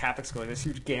 like in a Catholic school, this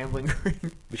huge gambling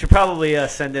ring. We should probably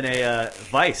send in a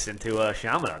vice into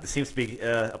Chaminade. This seems to be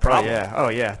a problem. Oh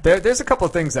yeah. There's a couple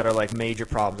of things that are like major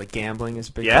problems. Like gambling is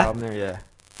a big problem there.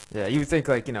 Yeah. You would think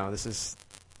like this is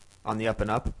on the up and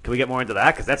up. Can we get more into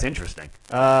that? Because that's interesting.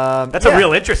 That's a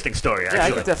real interesting story. Actually, yeah,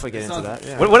 I could definitely get into that.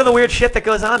 Yeah. What are the weird shit that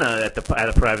goes on at a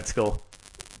private school?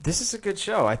 This is a good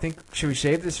show. I think should we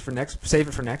save it for next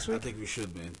week? I think we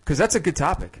should, man. Because that's a good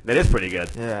topic. That is pretty good.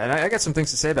 Yeah, and I got some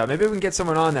things to say about it. Maybe we can get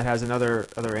someone on that has another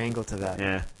angle to that.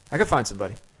 Yeah. I could find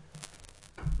somebody.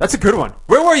 That's a good one.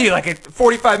 Where were you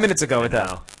 45 minutes ago with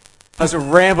that? I was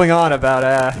rambling on about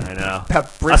I know.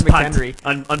 About Britt McHenry.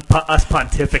 Us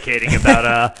pontificating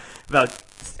about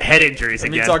head injuries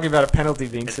again. Me talking about a penalty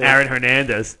being saved. Aaron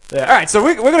Hernandez. Yeah. All right, so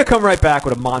we're going to come right back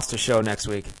with a monster show next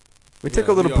week. We took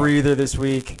a little breather this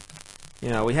week.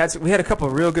 We had a couple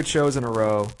of real good shows in a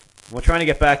row. We're trying to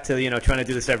get back to trying to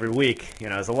do this every week.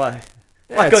 There's a lot.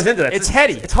 What goes into that? It's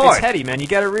heady. It's hard. It's heady, man. You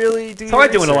got to really do. It's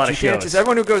hard doing a lot of shows. Just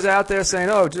everyone who goes out there saying,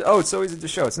 "Oh, it's so easy to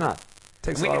show." It's not. It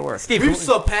takes a lot of work. Steve, we've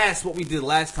surpassed what we did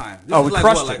last time. We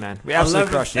crushed it, man. We absolutely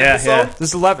crushed it. Yeah. This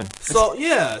is 11. So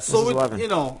this is 11.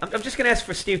 I'm just gonna ask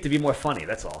for Steve to be more funny.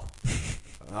 That's all.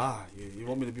 You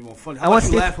want me to be more funny? How about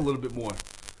you laugh a little bit more?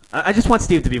 I just want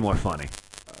Steve to be more funny.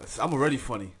 I'm already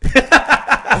funny.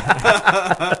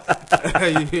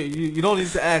 You don't need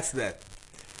to ask that.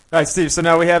 All right, Steve. So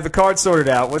now we have the card sorted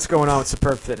out. What's going on with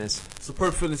Superb Fitness?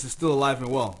 Superb Fitness is still alive and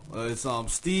well. It's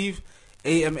Steve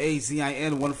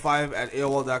AMAZIN15 at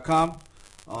AOL.com.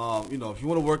 If you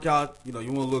want to work out, you want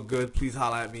to look good, please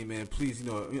holler at me, man. Please,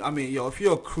 if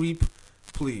you're a creep,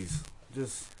 please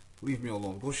just leave me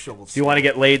alone. Go shovel. Do you want to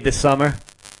get laid this summer?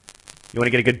 You want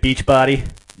to get a good beach body?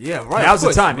 Yeah, right. Now's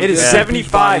the time. It is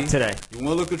 75 today. You want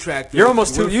to look attractive. You're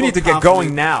almost too. You need to get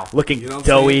going now. Looking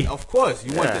doughy. Of course,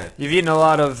 you want that. You've eaten a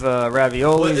lot of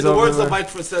raviolis. But in the words of Mike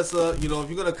Francesa, if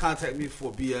you're gonna contact me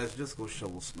for BS, just go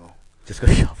shovel snow. Just go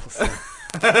shovel snow.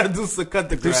 Cut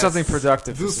the grass. Do something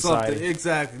productive. Do for society. something.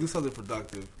 Exactly. Do something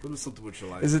productive. Go do something with your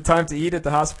life. Is it time to eat at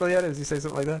the hospital yet? Does he say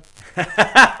something like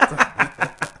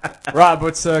that? Rob,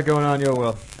 what's going on in your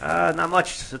world? Not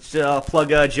much. Let's plug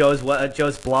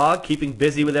Joe's blog, Keeping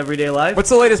Busy with Everyday Life. What's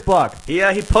the latest blog? He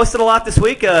posted a lot this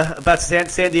week about San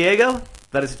Diego.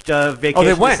 About his vacation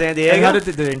they went to San Diego. And how did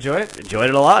they enjoy it? Enjoyed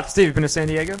it a lot. Steve, you been to San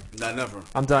Diego? No, never.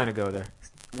 I'm dying to go there.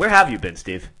 Where have you been,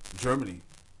 Steve? Germany.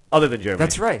 Other than Germany.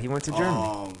 That's right. He went to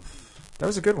Germany. That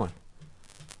was a good one.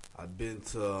 I've been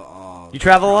to You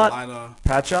travel Carolina. a lot?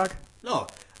 Patchogue? No.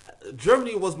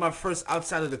 Germany was my first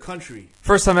outside of the country.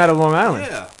 First time out of Long Island?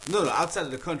 Yeah. No, outside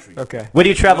of the country. Okay. Where do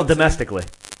you travel domestically?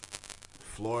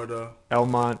 Florida.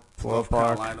 Elmont, Floral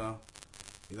Park. Carolina.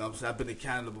 You know what I'm saying? I've been to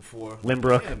Canada before.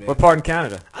 Limbrook. Yeah, man. What part in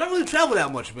Canada? I don't really travel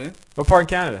that much, man. What part in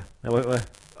Canada?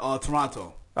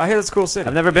 Toronto. I hear it's a cool city.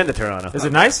 I've never been to Toronto. Is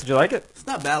it nice? Did you like it? It's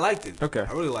not bad. I liked it. Okay.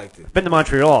 I really liked it. Been to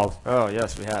Montreal. Oh,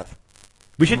 yes, we have.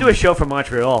 We should do a show from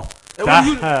Montreal. And when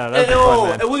you, that'd be fun,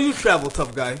 man. and when you travel,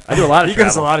 tough guy? I do a lot of You travel.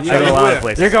 guys a lot of I do a travel. lot of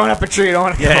places. You're going up a tree. You don't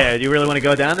want to Yeah, do you really want to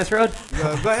go down this road?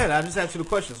 Go ahead. I just asked you the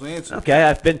questions. So answer. Okay,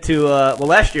 I've been to,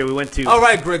 last year we went to... All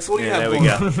right, Greg, so what do you have there we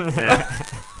going go. Yeah.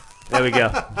 There we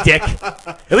go. Dick.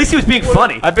 At least he was being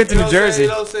funny. I've been to New Jersey.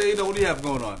 What do you have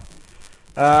going on?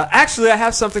 Actually, I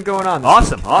have something going on.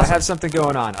 Awesome. I have something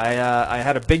going on. I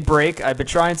had a big break. I've been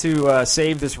trying to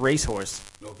save this racehorse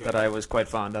that I was quite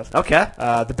fond of. Okay.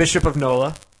 The Bishop of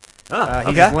Nola. Okay.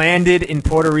 He's landed in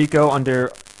Puerto Rico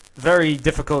under very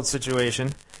difficult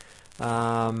situation.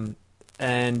 And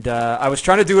I was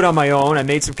trying to do it on my own. I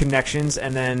made some connections,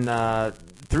 and then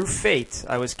through fate,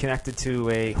 I was connected to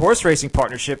a horse racing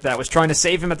partnership that was trying to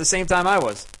save him at the same time I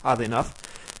was, oddly enough.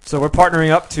 So we're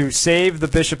partnering up to save the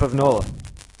Bishop of Nola.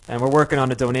 And we're working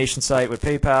on a donation site with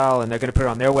PayPal, and they're going to put it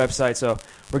on their website. So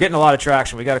we're getting a lot of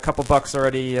traction. We got a couple bucks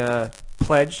already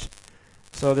pledged.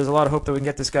 So there's a lot of hope that we can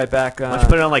get this guy back. Why don't you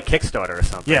put it on like Kickstarter or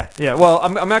something? Yeah. Well,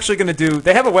 I'm actually going to do.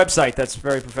 They have a website that's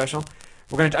very professional.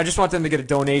 I just want them to get a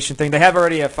donation thing. They have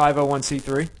already a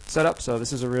 501c3 set up, so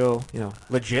this is a real,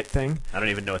 legit thing. I don't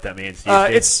even know what that means.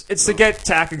 It's to get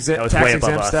tax exempt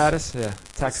status. Yeah,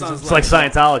 tax exempt. It's like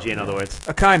Scientology, in other words.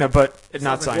 Kind of, but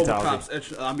not like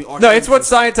Scientology. No, it's what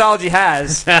Scientology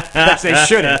has that they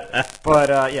shouldn't.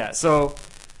 But yeah, so.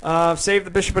 Save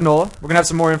the Bishop of Nola. We're going to have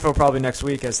some more info probably next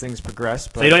week as things progress.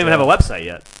 But, so you don't even have a website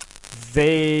yet?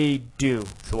 They do.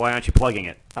 So why aren't you plugging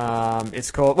it?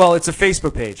 It's called... Well, it's a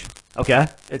Facebook page. Okay.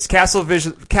 It's Castle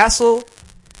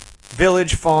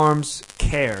Village Farms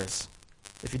Cares.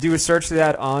 If you do a search for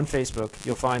that on Facebook,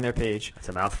 you'll find their page. That's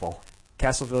a mouthful.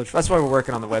 Castle Village. That's why we're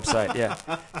working on the website. Yeah,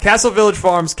 Castle Village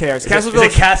Farms cares. Is it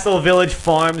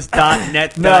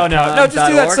CastleVillageFarms.net? No.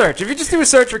 Just do that search. If you just do a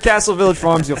search for Castle Village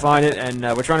Farms, you'll find it. And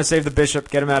we're trying to save the bishop,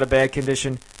 get him out of bad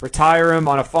condition, retire him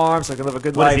on a farm so he can live a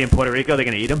good life. What is he in Puerto Rico? They're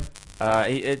going to eat him?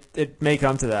 It may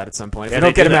come to that at some point. If Yeah, we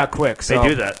don't get him that. out quick. So, They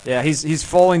do that. Yeah, he's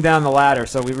falling down the ladder,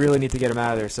 so we really need to get him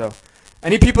out of there. So,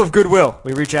 any people of goodwill,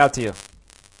 we reach out to you.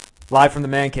 Live from the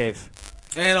man cave.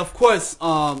 And of course,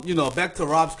 back to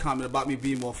Rob's comment about me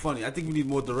being more funny. I think we need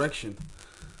more direction.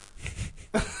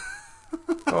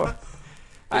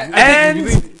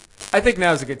 I think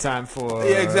now's a good time for...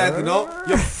 Yeah, exactly. No,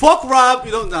 you fuck Rob.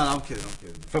 You don't. No, I'm kidding.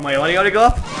 For my audio to go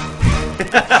up?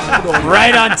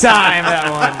 Right on time,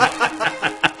 that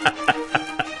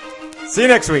one. See you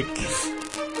next week.